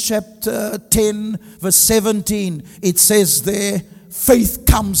Romans chapter 10, verse 17? It says there, faith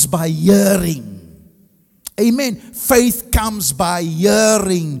comes by hearing. Amen. Faith comes by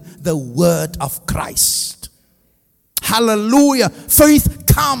hearing the word of Christ. Hallelujah. Faith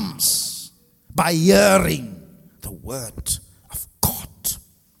comes by hearing the word of God.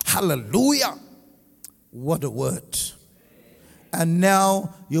 Hallelujah. What a word. And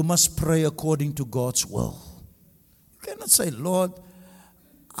now you must pray according to God's will. You cannot say, Lord,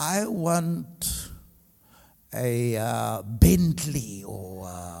 I want a Bentley,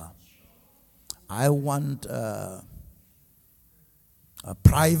 or I want a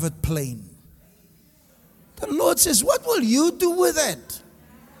private plane. The Lord says, what will you do with it?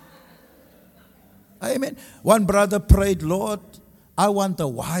 Amen. One brother prayed, Lord, I want a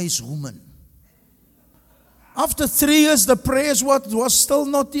wise woman. After 3 years, the prayers was still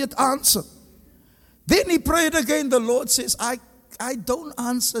not yet answered. Then he prayed again. The Lord says, I don't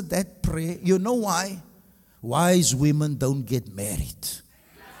answer that prayer. You know why? Wise women don't get married.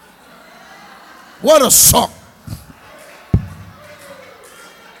 What a shock.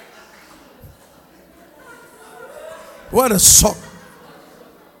 What a shock.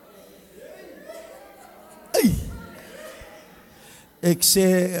 Hey.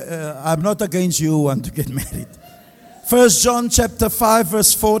 I'm not against you who want to get married. 1 John chapter 5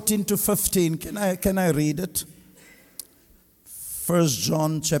 verse 14 to 15. Can I read it? 1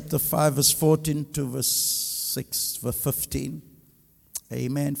 John chapter 5 verse 14 to verse 15.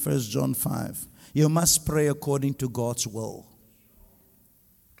 Amen. 1 John 5. You must pray according to God's will.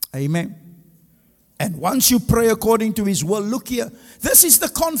 Amen. And once you pray according to His will, look here. This is the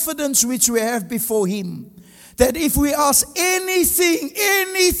confidence which we have before Him. That if we ask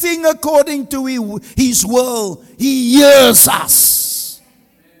anything according to His will, He hears us.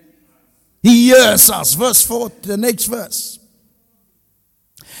 He hears us. Verse 4, the next verse.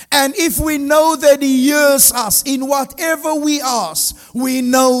 And if we know that He hears us in whatever we ask, we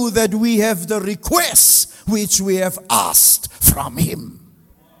know that we have the requests which we have asked from Him.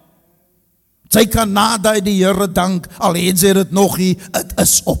 Sy kan nadat die Here dank, al het sy dit nog nie, het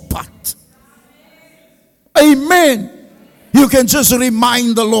is op pad. Amen. You can just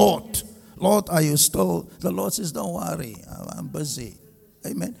remind the Lord. Lord, are you still? The Lord says, don't worry, I'm busy.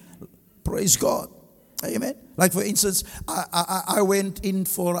 Amen. Praise God. Amen. Like for instance, I went in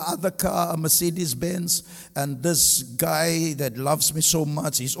for another car, a Mercedes-Benz, and this guy that loves me so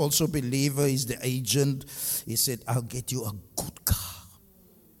much, he's also a believer, he's the agent. He said, I'll get you a good car.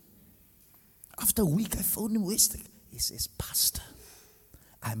 After a week, I phoned him. He says, Pastor,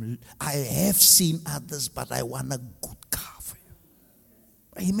 I have seen others, but I want a good car for you.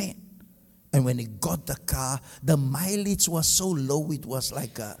 Amen. And when he got the car, the mileage was so low, it was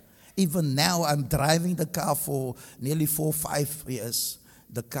like even now I'm driving the car for nearly 4 or 5 years.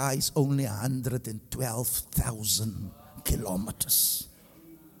 The car is only 112,000 kilometers.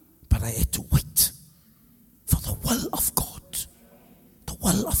 But I had to wait for the will of God. The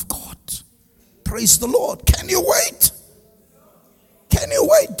will of God. Praise the Lord. Can you wait? Can you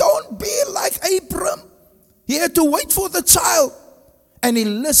wait? Don't be like Abram. He had to wait for the child. And he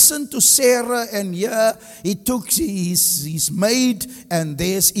listened to Sarah, and he took his maid, and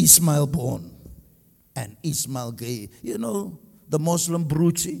there's Ismail born. And Ismail gay. You know, the Muslim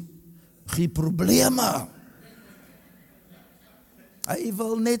broodjie. Geen probleme. Hy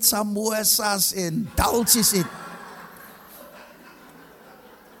wil net samosas en daltjies eet.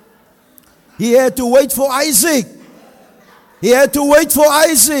 He had to wait for Isaac. He had to wait for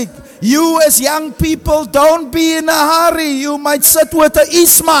Isaac. You as young people, don't be in a hurry. You might sit with an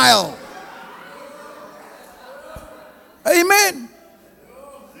Ismail. Amen.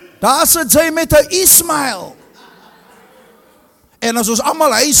 Daar sit jy met 'n Ismail. En as ons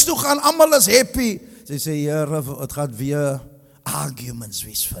almal huis toe gaan, almal is happy. Sy sê, Here, het gaan weer arguments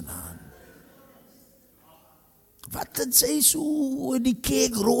wees vanaand. Wat het sy so in die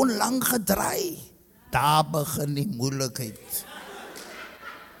kerk rond lang gedraai? Daar begin die moeilikheid.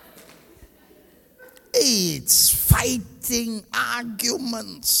 It's fighting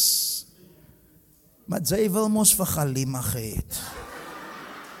arguments. Maar sy wil mos vir Galima gehad.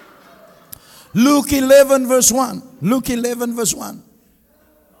 Luke 11 verse 1. Luke 11 verse 1.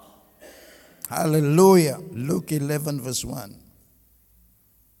 Hallelujah. Luke 11 verse 1.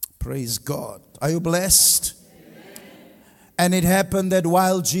 Praise God. Are you blessed? And it happened that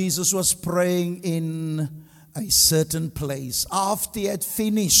while Jesus was praying in a certain place, after he had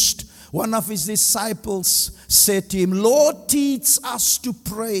finished, one of his disciples said to him, Lord, teach us to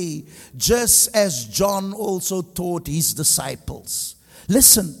pray, just as John also taught his disciples.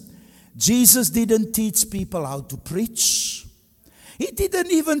 Listen, Jesus didn't teach people how to preach. He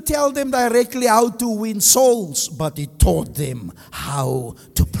didn't even tell them directly how to win souls, but he taught them how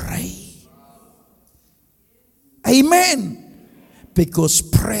to pray. Amen. Because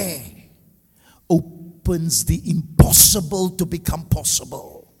prayer opens the impossible to become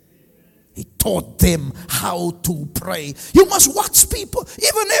possible. He taught them how to pray. You must watch people.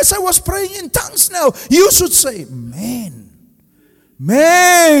 Even as I was praying in tongues now, you should say, man,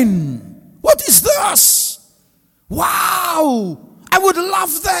 what is this? Wow, I would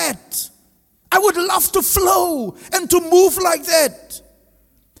love that. I would love to flow and to move like that.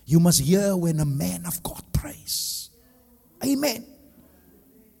 You must hear when a man of God prays. Amen.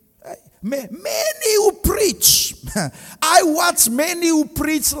 Many who preach, I watch many who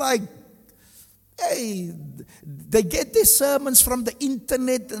preach like, hey, they get their sermons from the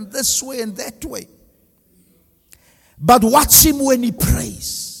internet and this way and that way. But watch him when he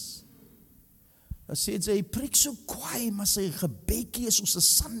prays. Hy sê hy preek so kwaai, maar sy gebedjie is soos 'n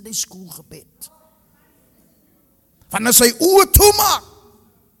Sunday school gebed. Wanneer sy oë toemaak,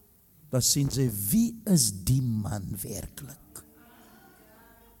 dan sien sy, wie is die man werklik?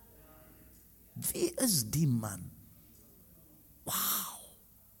 Wie is die man? Wow.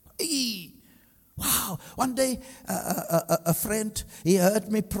 Hey. Wow. One day, a friend, he heard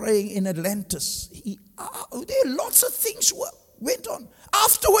me praying in Atlantis. There are lots of things went on.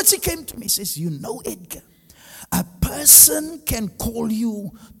 Afterwards, he came to me, he says, you know, Edgar, a person can call you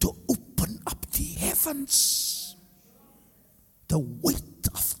to open up the heavens. The weight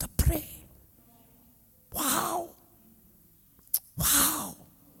of the prayer. Wow. Wow.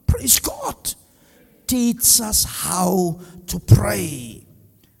 Praise God. Teach us how to pray.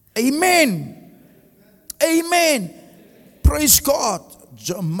 Amen. Amen. Praise God.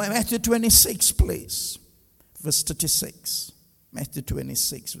 Matthew 26, please. Verse 36. Matthew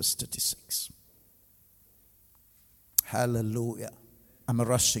 26, verse 36. Hallelujah. I'm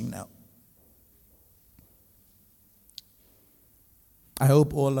rushing now. I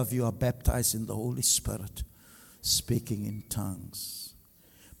hope all of you are baptized in the Holy Spirit, speaking in tongues.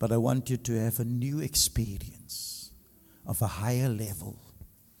 But I want you to have a new experience of a higher level,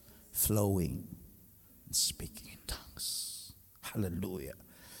 flowing and speaking in tongues. Hallelujah.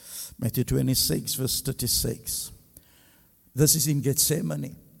 Matthew 26, verse 36. This is in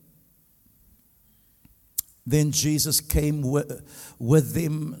Gethsemane. Then Jesus came with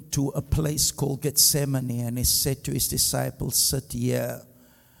them to a place called Gethsemane, and he said to his disciples, sit here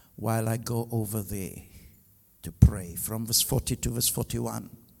while I go over there to pray. From verse 40 to verse 41.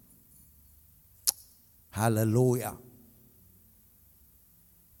 Hallelujah.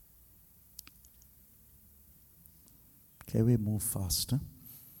 Can we move faster?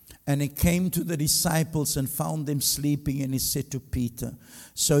 And he came to the disciples and found them sleeping, and he said to Peter,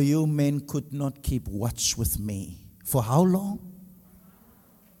 so you men could not keep watch with me. For how long?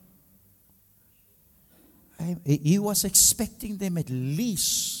 He was expecting them at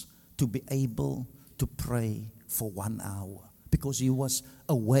least to be able to pray for 1 hour, because he was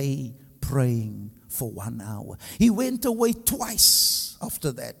away praying for 1 hour. He went away twice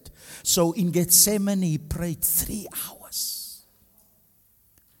after that. So in Gethsemane, he prayed 3 hours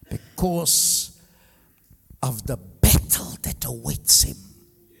because of the battle that awaits him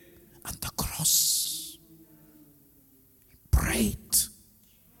on the cross. He prayed.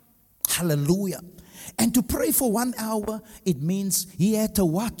 Hallelujah. And to pray for 1 hour, it means he had to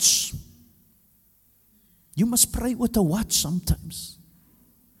watch. You must pray with a watch sometimes.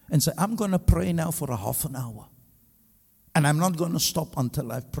 And say, I'm going to pray now for a half an hour. And I'm not going to stop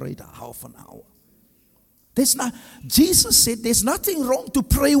until I've prayed a half an hour. Jesus said there's nothing wrong to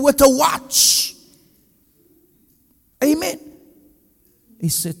pray with a watch. Amen. He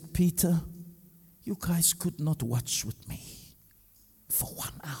said, Peter, you guys could not watch with me for 1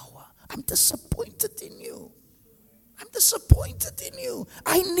 hour. I'm disappointed in you. I'm disappointed in you.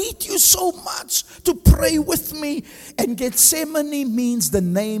 I need you so much to pray with me. And Gethsemane means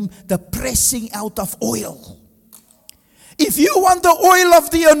the pressing out of oil. If you want the oil of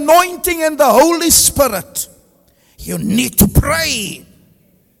the anointing and the Holy Spirit, you need to pray.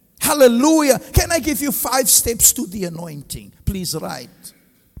 Hallelujah. Can I give you 5 steps to the anointing? Please write.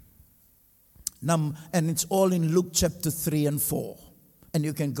 And it's all in Luke chapter 3 and 4. And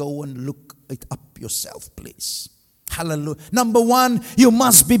you can go and look it up yourself, please. Hallelujah. Number 1, you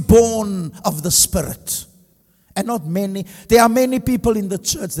must be born of the Spirit. And there are many people in the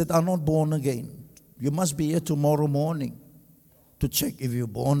church that are not born again. You must be here tomorrow morning to check if you're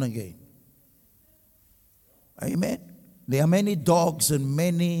born again. Amen. There are many dogs and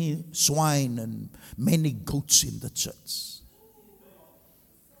many swine and many goats in the church.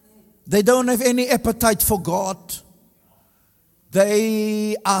 They don't have any appetite for God.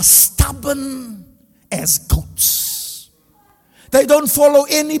 They are stubborn as goats. They don't follow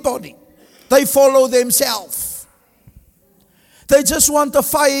anybody. They follow themselves. They just want a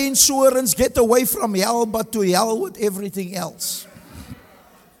fire insurance, get away from hell, but to hell with everything else.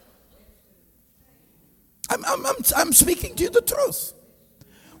 I'm speaking to you the truth.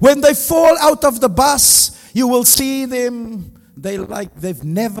 When they fall out of the bus, you will see them, they've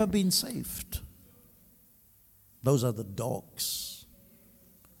never been saved. Those are the dogs.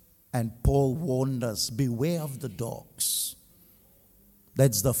 And Paul warned us, beware of the dogs.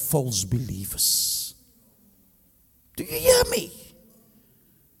 That's the false believers. Do you hear me?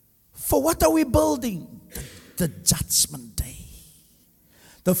 For what are we building? The judgment day.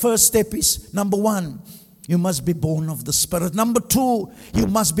 The first step is, number 1, you must be born of the Spirit. Number 2, you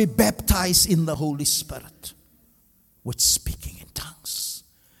must be baptized in the Holy Spirit with speaking in tongues.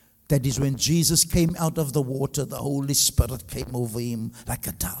 That is when Jesus came out of the water, the Holy Spirit came over him like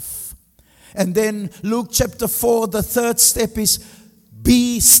a dove. And then Luke chapter 4, the third step is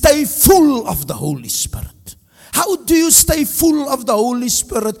stay full of the Holy Spirit. How do you stay full of the Holy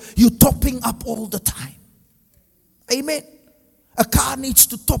Spirit? You're topping up all the time. Amen. A car needs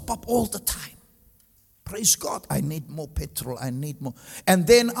to top up all the time. Praise God. I need more petrol. I need more. And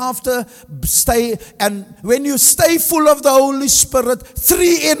then when you stay full of the Holy Spirit,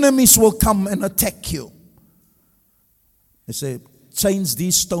 3 enemies will come and attack you. He said, change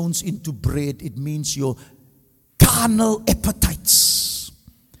these stones into bread. It means your carnal appetites,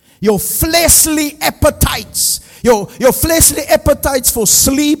 your fleshly appetites, your fleshly appetites for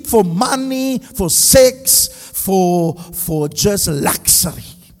sleep, for money, for sex, for just luxury.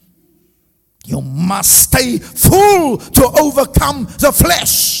 You must stay full to overcome the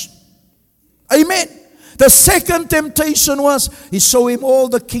flesh. Amen. The second temptation was, he showed him all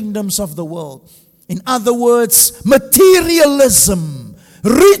the kingdoms of the world. In other words, materialism,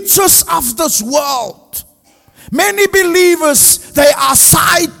 riches of this world. Many believers, they are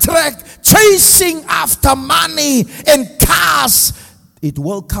sidetracked, chasing after money and cars. It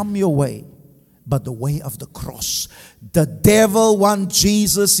will come your way, but the way of the cross. The devil wants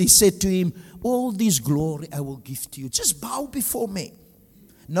Jesus. He said to him, all this glory I will give to you. Just bow before me.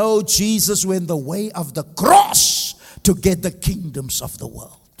 No, Jesus went the way of the cross to get the kingdoms of the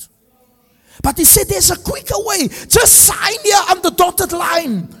world. But he said there's a quicker way. Just sign here on the dotted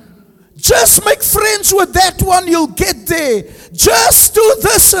line. Just make friends with that one, you'll get there. Just do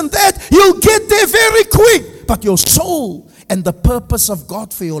this and that, you'll get there very quick. But your soul and the purpose of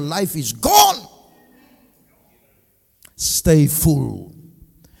God for your life is gone. Stay full.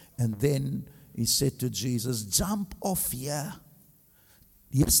 And then he said to Jesus, jump off here.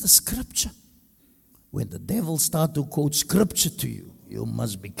 Here's the scripture. When the devil starts to quote scripture to you, you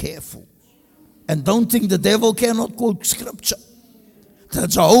must be careful. And don't think the devil cannot quote scripture. The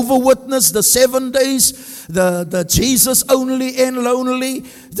Jehovah Witness, the 7 days, the Jesus only and lonely,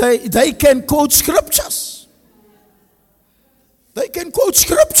 they can quote scriptures. They can quote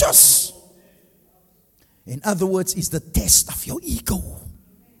scriptures. In other words, it's the test of your ego.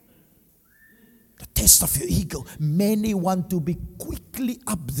 The test of your ego. Many want to be quickly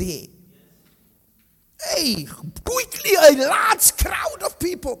up there. Hey, quickly, a large crowd of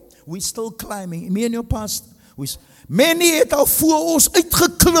people. We're still climbing. Me and your pastor. Many het al voor ons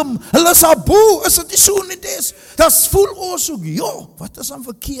uitgeklim. Hulle is al bo. Is dit nie so net is? Dat voel ons ook. Jo, wat is dan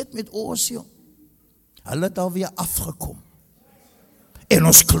verkeerd met ons, joh? Hulle het alweer afgekom. En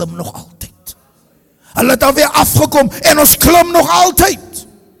ons klim nog altyd. Hulle het alweer afgekom. En ons klim nog altyd.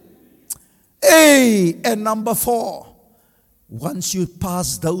 Hey, and number 4. Once you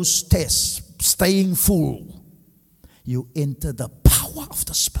pass those tests, staying full, you enter the power of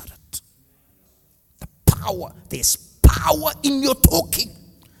the Spirit. The power. There's power in your talking.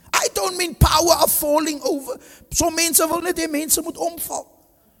 I don't mean power of falling over. So mense wil net hê mense moet omval.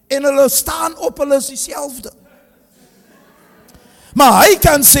 En hulle staan op, hulle is dieselfde. Maar hy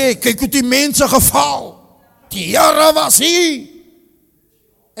kan sê, kyk hoe die mense geval. Die Here was hier.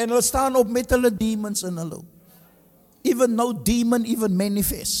 En hulle staan op met hulle demons in hulle. Even no demon even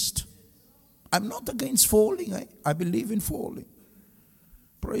manifest. I'm not against falling. I believe in falling.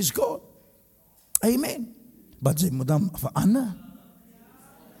 Praise God. Amen. But they moet dan verander.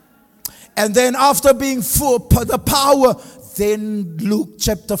 And then after being full, the power, then Luke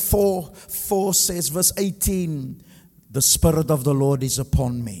chapter 4 says, verse 18, the Spirit of the Lord is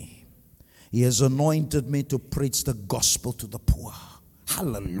upon me. He has anointed me to preach the gospel to the poor.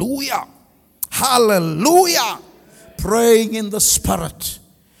 Hallelujah. Hallelujah. Praying in the Spirit.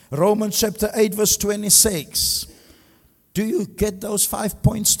 Romans chapter 8 verse 26. Do you get those 5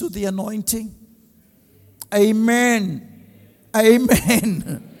 points to the anointing? Amen.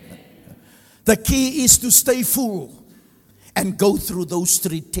 Amen. The key is to stay full and go through those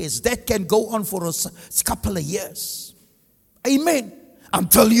 3 tests. That can go on for a couple of years. Amen.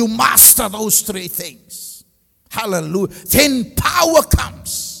 Until you master those 3 things. Hallelujah. Then power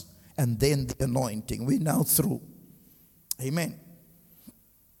comes. And then the anointing. We're now through. Amen.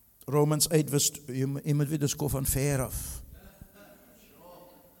 Romans 8 verse 2. Jy moet weer dus kom van ver af.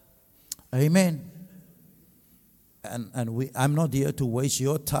 Amen. And I'm not here to waste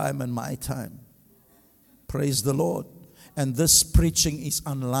your time and my time. Praise the Lord. And this preaching is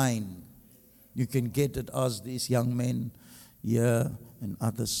online. You can get it as these young men here and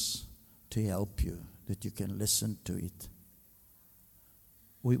others to help you, that you can listen to it.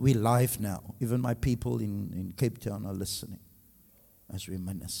 We live now. Even my people in Cape Town are listening as we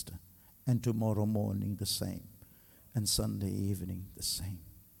minister. And tomorrow morning the same. And Sunday evening the same.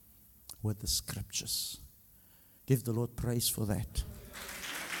 With the scriptures. Give the Lord praise for that.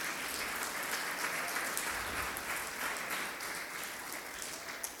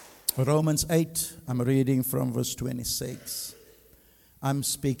 Romans 8, I'm reading from verse 26. I'm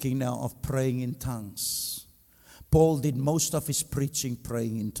speaking now of praying in tongues. Paul did most of his preaching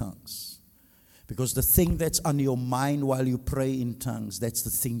praying in tongues. Because the thing that's on your mind while you pray in tongues, that's the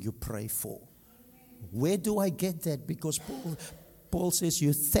thing you pray for. Where do I get that? Because Paul says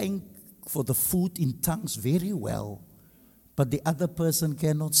you thank for the food in tongues very well. but the other person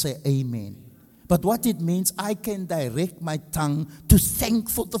cannot say amen. But what it means, I can direct my tongue to thank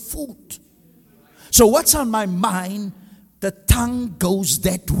for the food. So what's on my mind, the tongue goes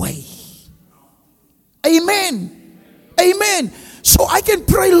that way. Amen. Amen. So I can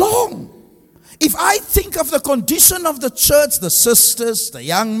pray long. If I think of the condition of the church, the sisters, the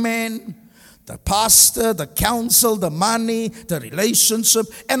young men, the pastor, the council, the money, the relationship,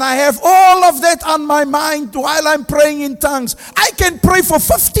 and I have all of that on my mind while I'm praying in tongues, I can pray for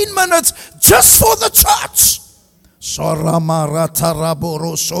 15 minutes just for the church.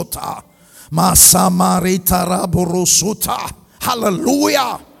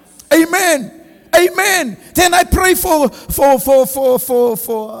 Hallelujah. Amen. Amen. Then I pray for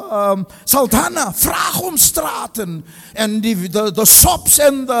Saldanha, Vragomstraat and the shops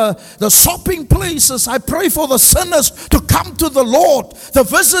and the shopping places. I pray for the sinners to come to the Lord, the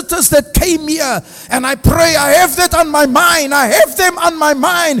visitors that came here. And I pray, I have that on my mind. I have them on my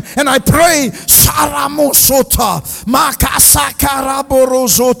mind. And I pray, Saramosota,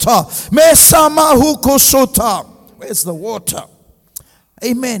 Makasakaraborosota, Mesamahukosota. Where's the water?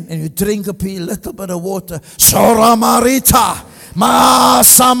 Amen. And you drink a little bit of water. Sora Marita.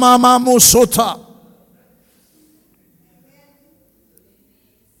 Masama Mamusota.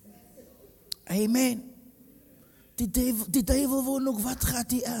 Amen. Die duivel wil ook, wat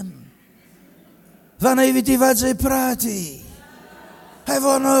gaat hij aan? Wanneer weet hij wat zij praat? Hij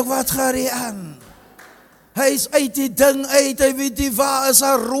wil ook, wat gaat hij aan? Hij is uit die ding uit, hy weet nie waar, is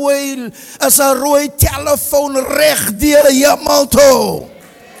 'n rooi telefoon reg deur hemel toe.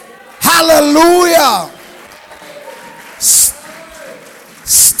 Hallelujah.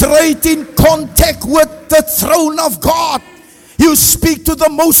 Straight in contact with the throne of God. You speak to the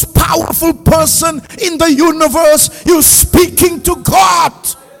most powerful person in the universe. You're speaking to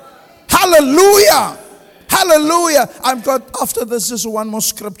God. Hallelujah. Hallelujah. After this, just one more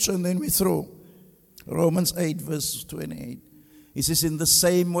scripture and then we through. Romans 8 verse 28. He says, in the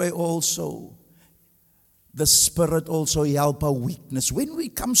same way also, the Spirit also help our weakness. When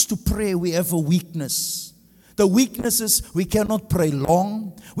it comes to prayer, we have a weakness. The weakness is we cannot pray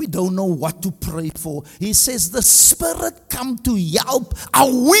long. We don't know what to pray for. He says the Spirit come to help our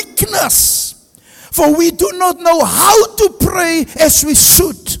weakness. For we do not know how to pray as we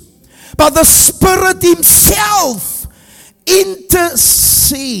should. But the Spirit Himself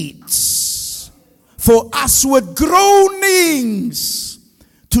intercedes for us with groanings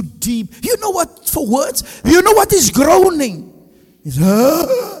too deep. You know what, for words? You know what is groaning? It's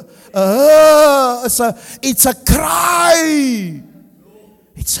a cry.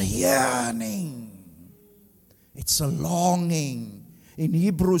 It's a yearning. It's a longing. In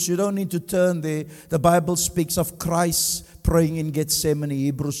Hebrews, you don't need to turn there. The Bible speaks of Christ praying in Gethsemane,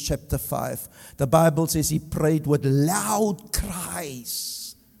 Hebrews chapter 5. The Bible says He prayed with loud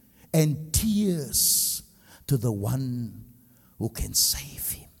cries and tears to the one who can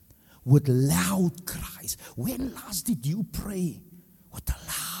save him. With loud cries. When last did you pray with a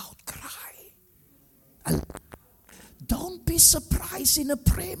loud cry? Don't be surprised in a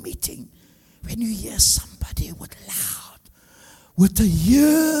prayer meeting when you hear somebody with loud, with a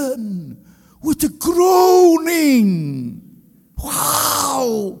yearn, with a groaning.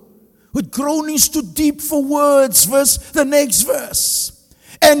 Wow! With groanings too deep for words. The next verse.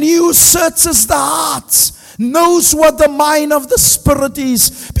 And He who searches the hearts knows what the mind of the Spirit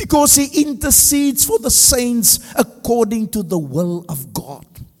is, because He intercedes for the saints according to the will of God.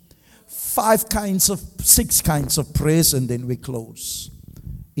 6 kinds of prayers, and then we close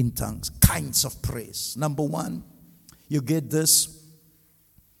in tongues. Kinds of prayers. Number 1, you get this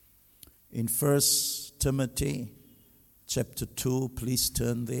in 1 Timothy chapter 2. Please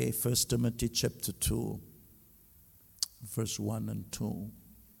turn there. 1 Timothy chapter 2, verse 1 and 2.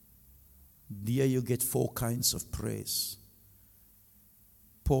 There you get 4 kinds of prayers.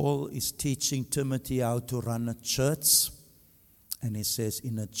 Paul is teaching Timothy how to run a church. And he says,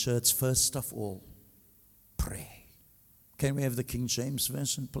 in a church, first of all, pray. Can we have the King James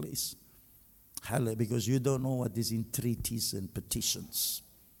Version, please? Hallelujah, because you don't know what is entreaties and petitions.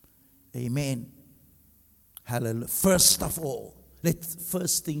 Amen. Hallelujah. First of all, let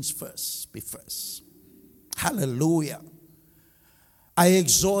first things first be first. Hallelujah. I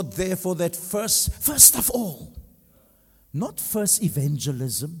exhort therefore that first of all, not first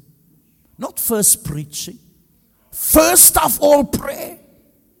evangelism, not first preaching, first of all prayer.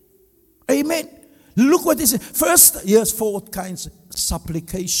 Amen. Look what is it. First, here's 4 kinds: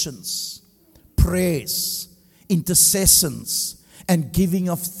 supplications, prayers, intercessions, and giving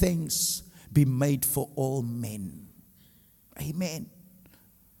of thanks be made for all men. Amen.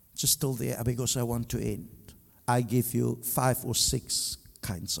 Just still there because I want to end.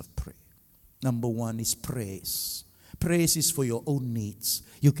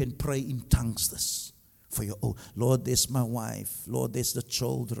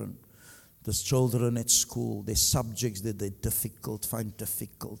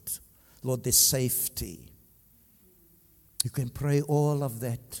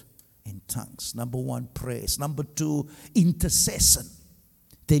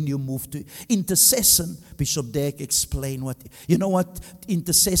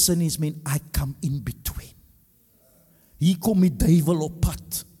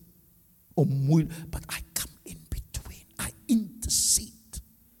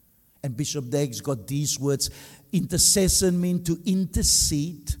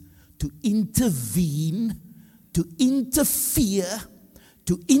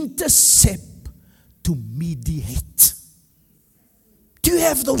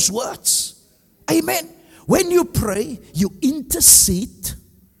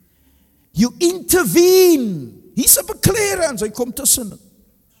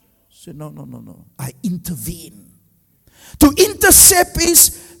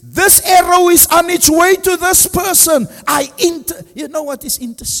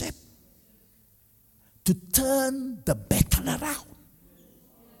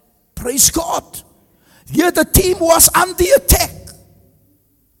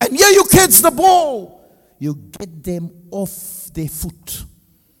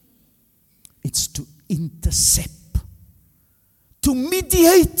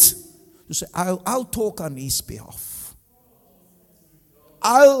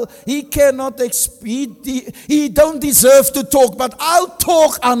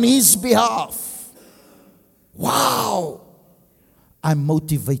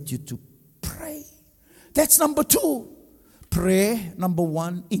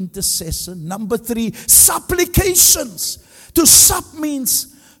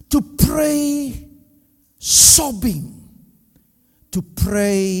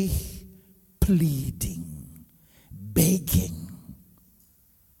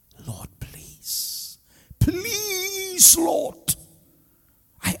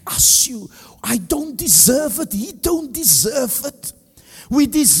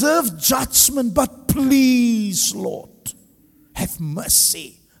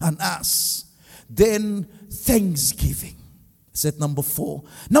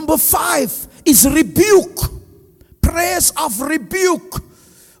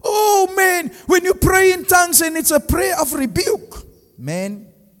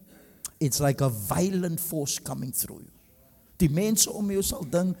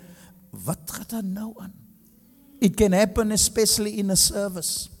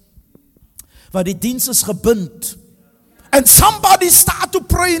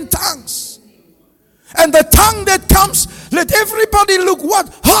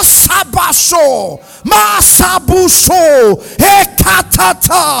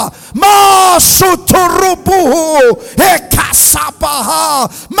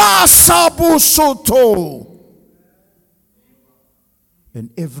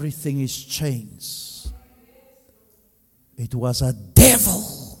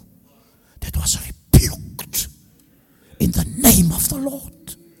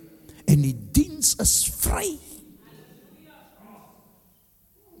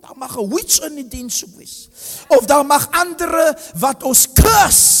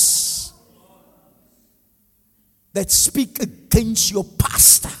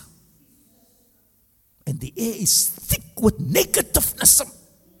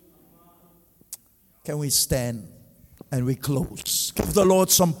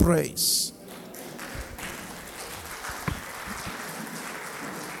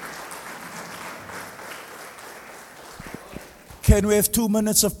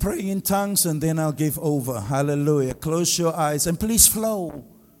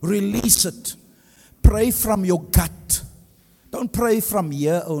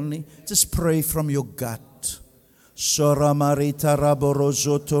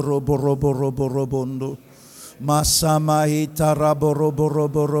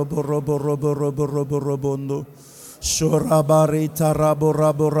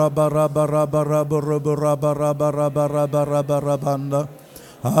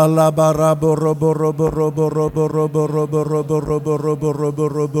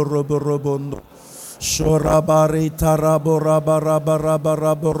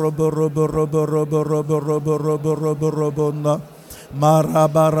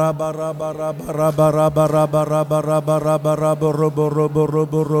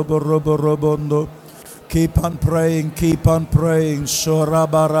 Keep on praying, keep on praying.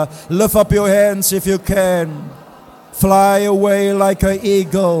 Shorabara. Lift up your hands if you can.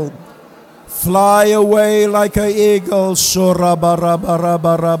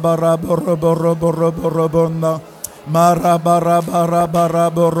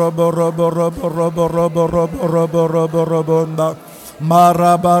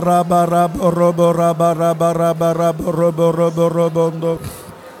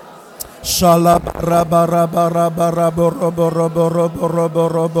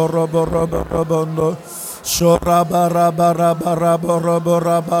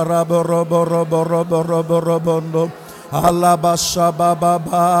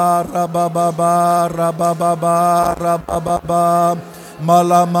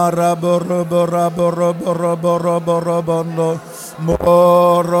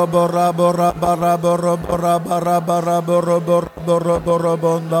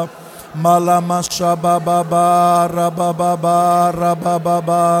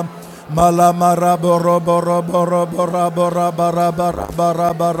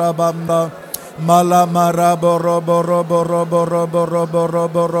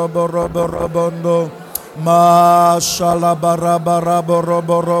 robondo. Mashala barabara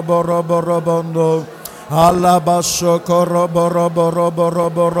robo robo robo robondo. Alabasho robo robo robo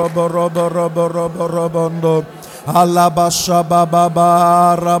robo robo robo robo robo robondo. Alabasha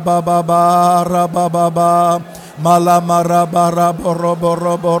baba rababa rababa. Malamara robo robo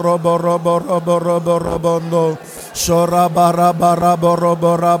robo robo robo robo robo robondo. Shora barabara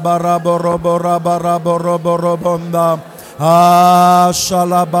robo rabarabo robo rabarabo robo robonda.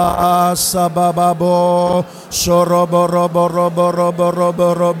 Shalaba sabababo shorobo robo robo robo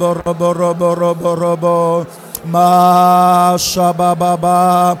robo robo robo robo robo robo ma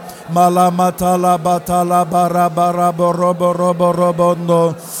shabababa malamatala batala barabara robo robo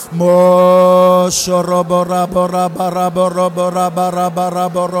robondo mo shorobo rabo rabarabo robo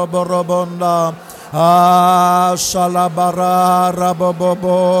rabarabo robo robonda shalabara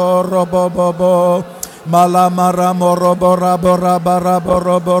rabobobo robobobo Malamara morobo rabo rabo rabo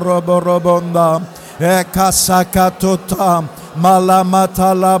robo robo robonda ekasakatota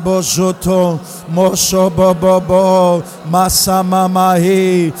malamata labojoto mosho bobobo masama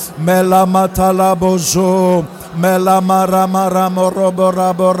mahi melamata labojo melamara mara morobo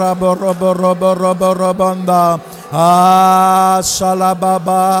rabo rabo robo robo robo robonda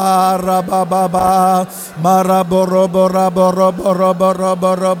shalababa rabababa marabo robo rabo robo robo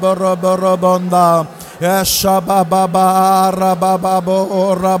robo robo robo robonda Shabababa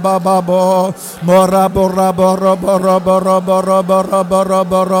rabababo rabababo morabo rabo robo robo robo robo robo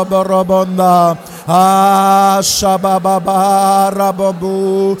robo robo robonda shabababa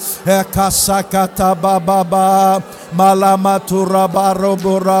rabobu ekasakata bababa malamatura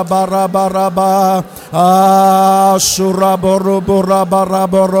barobu rabarabaraba shurabo robo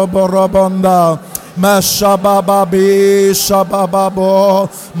rabarabo robo robonda Mashabababi shabababo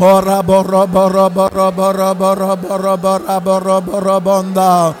morabo robo robo robo robo robo robo robo robo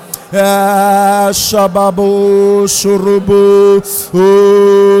robonda shababu shurubu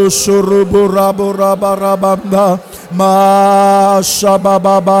shurubu rabu rabarabanda ma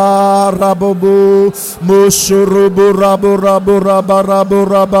shabababa rabubu mushurubu rabu rabu rabarabu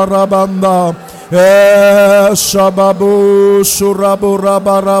rabarabanda shababu shurabu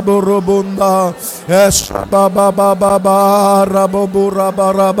rabarabu rubunda shabababa rabubu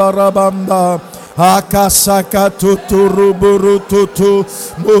rabarabarabanda akasaka tutu ruburu tutu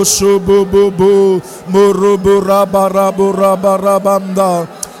mushubububu murubu rabarabu rabarabanda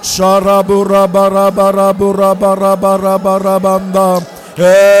sharabu rabarabarabu rabarabarabanda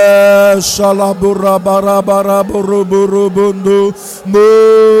shalabura barabara buru buru bundu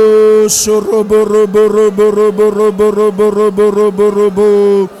mushuru buru buru buru buru buru buru buru buru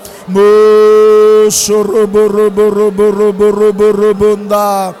buru mushuru buru buru buru buru buru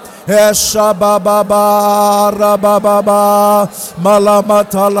bunda shabababa rabababa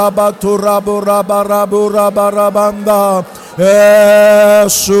malamatala batura bura barabura barabanda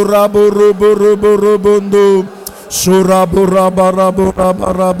shuraburu buru buru bundu Surabura barabura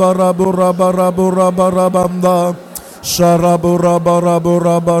barabura barabura barabanda Sharabura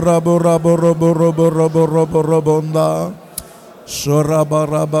barabura barabura barabura barabura barabanda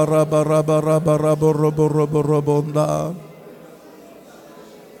Surabara barabara barabara barabura barabanda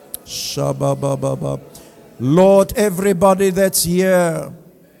Shabababa. Lord, everybody that's here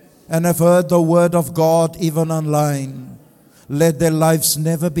and have heard the word of God even online, let their lives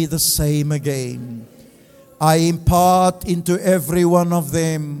never be the same again. I impart into every one of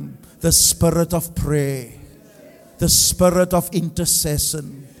them the spirit of prayer, the spirit of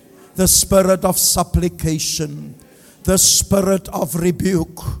intercession, the spirit of supplication, the spirit of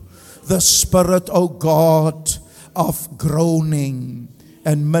rebuke, the spirit, oh God, of groaning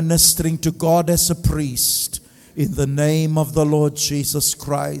and ministering to God as a priest in the name of the Lord Jesus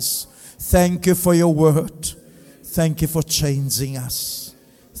Christ. Thank you for your word. Thank you for changing us.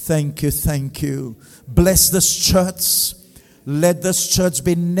 Thank you, thank you. Bless this church. Let this church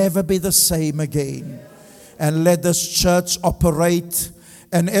never be the same again. And let this church operate,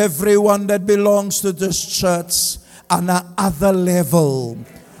 and everyone that belongs to this church on another level,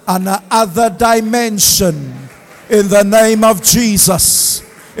 on another dimension. In the name of Jesus.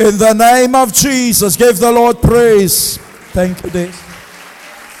 In the name of Jesus. Give the Lord praise. Thank you, Dave.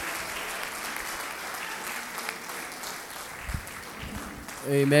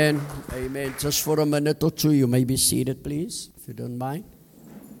 Amen. Amen. Just for a minute or two, you may be seated, please, if you don't mind.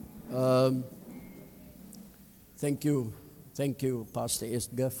 Thank you. Thank you, Pastor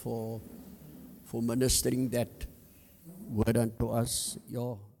Esger, for ministering that word unto us.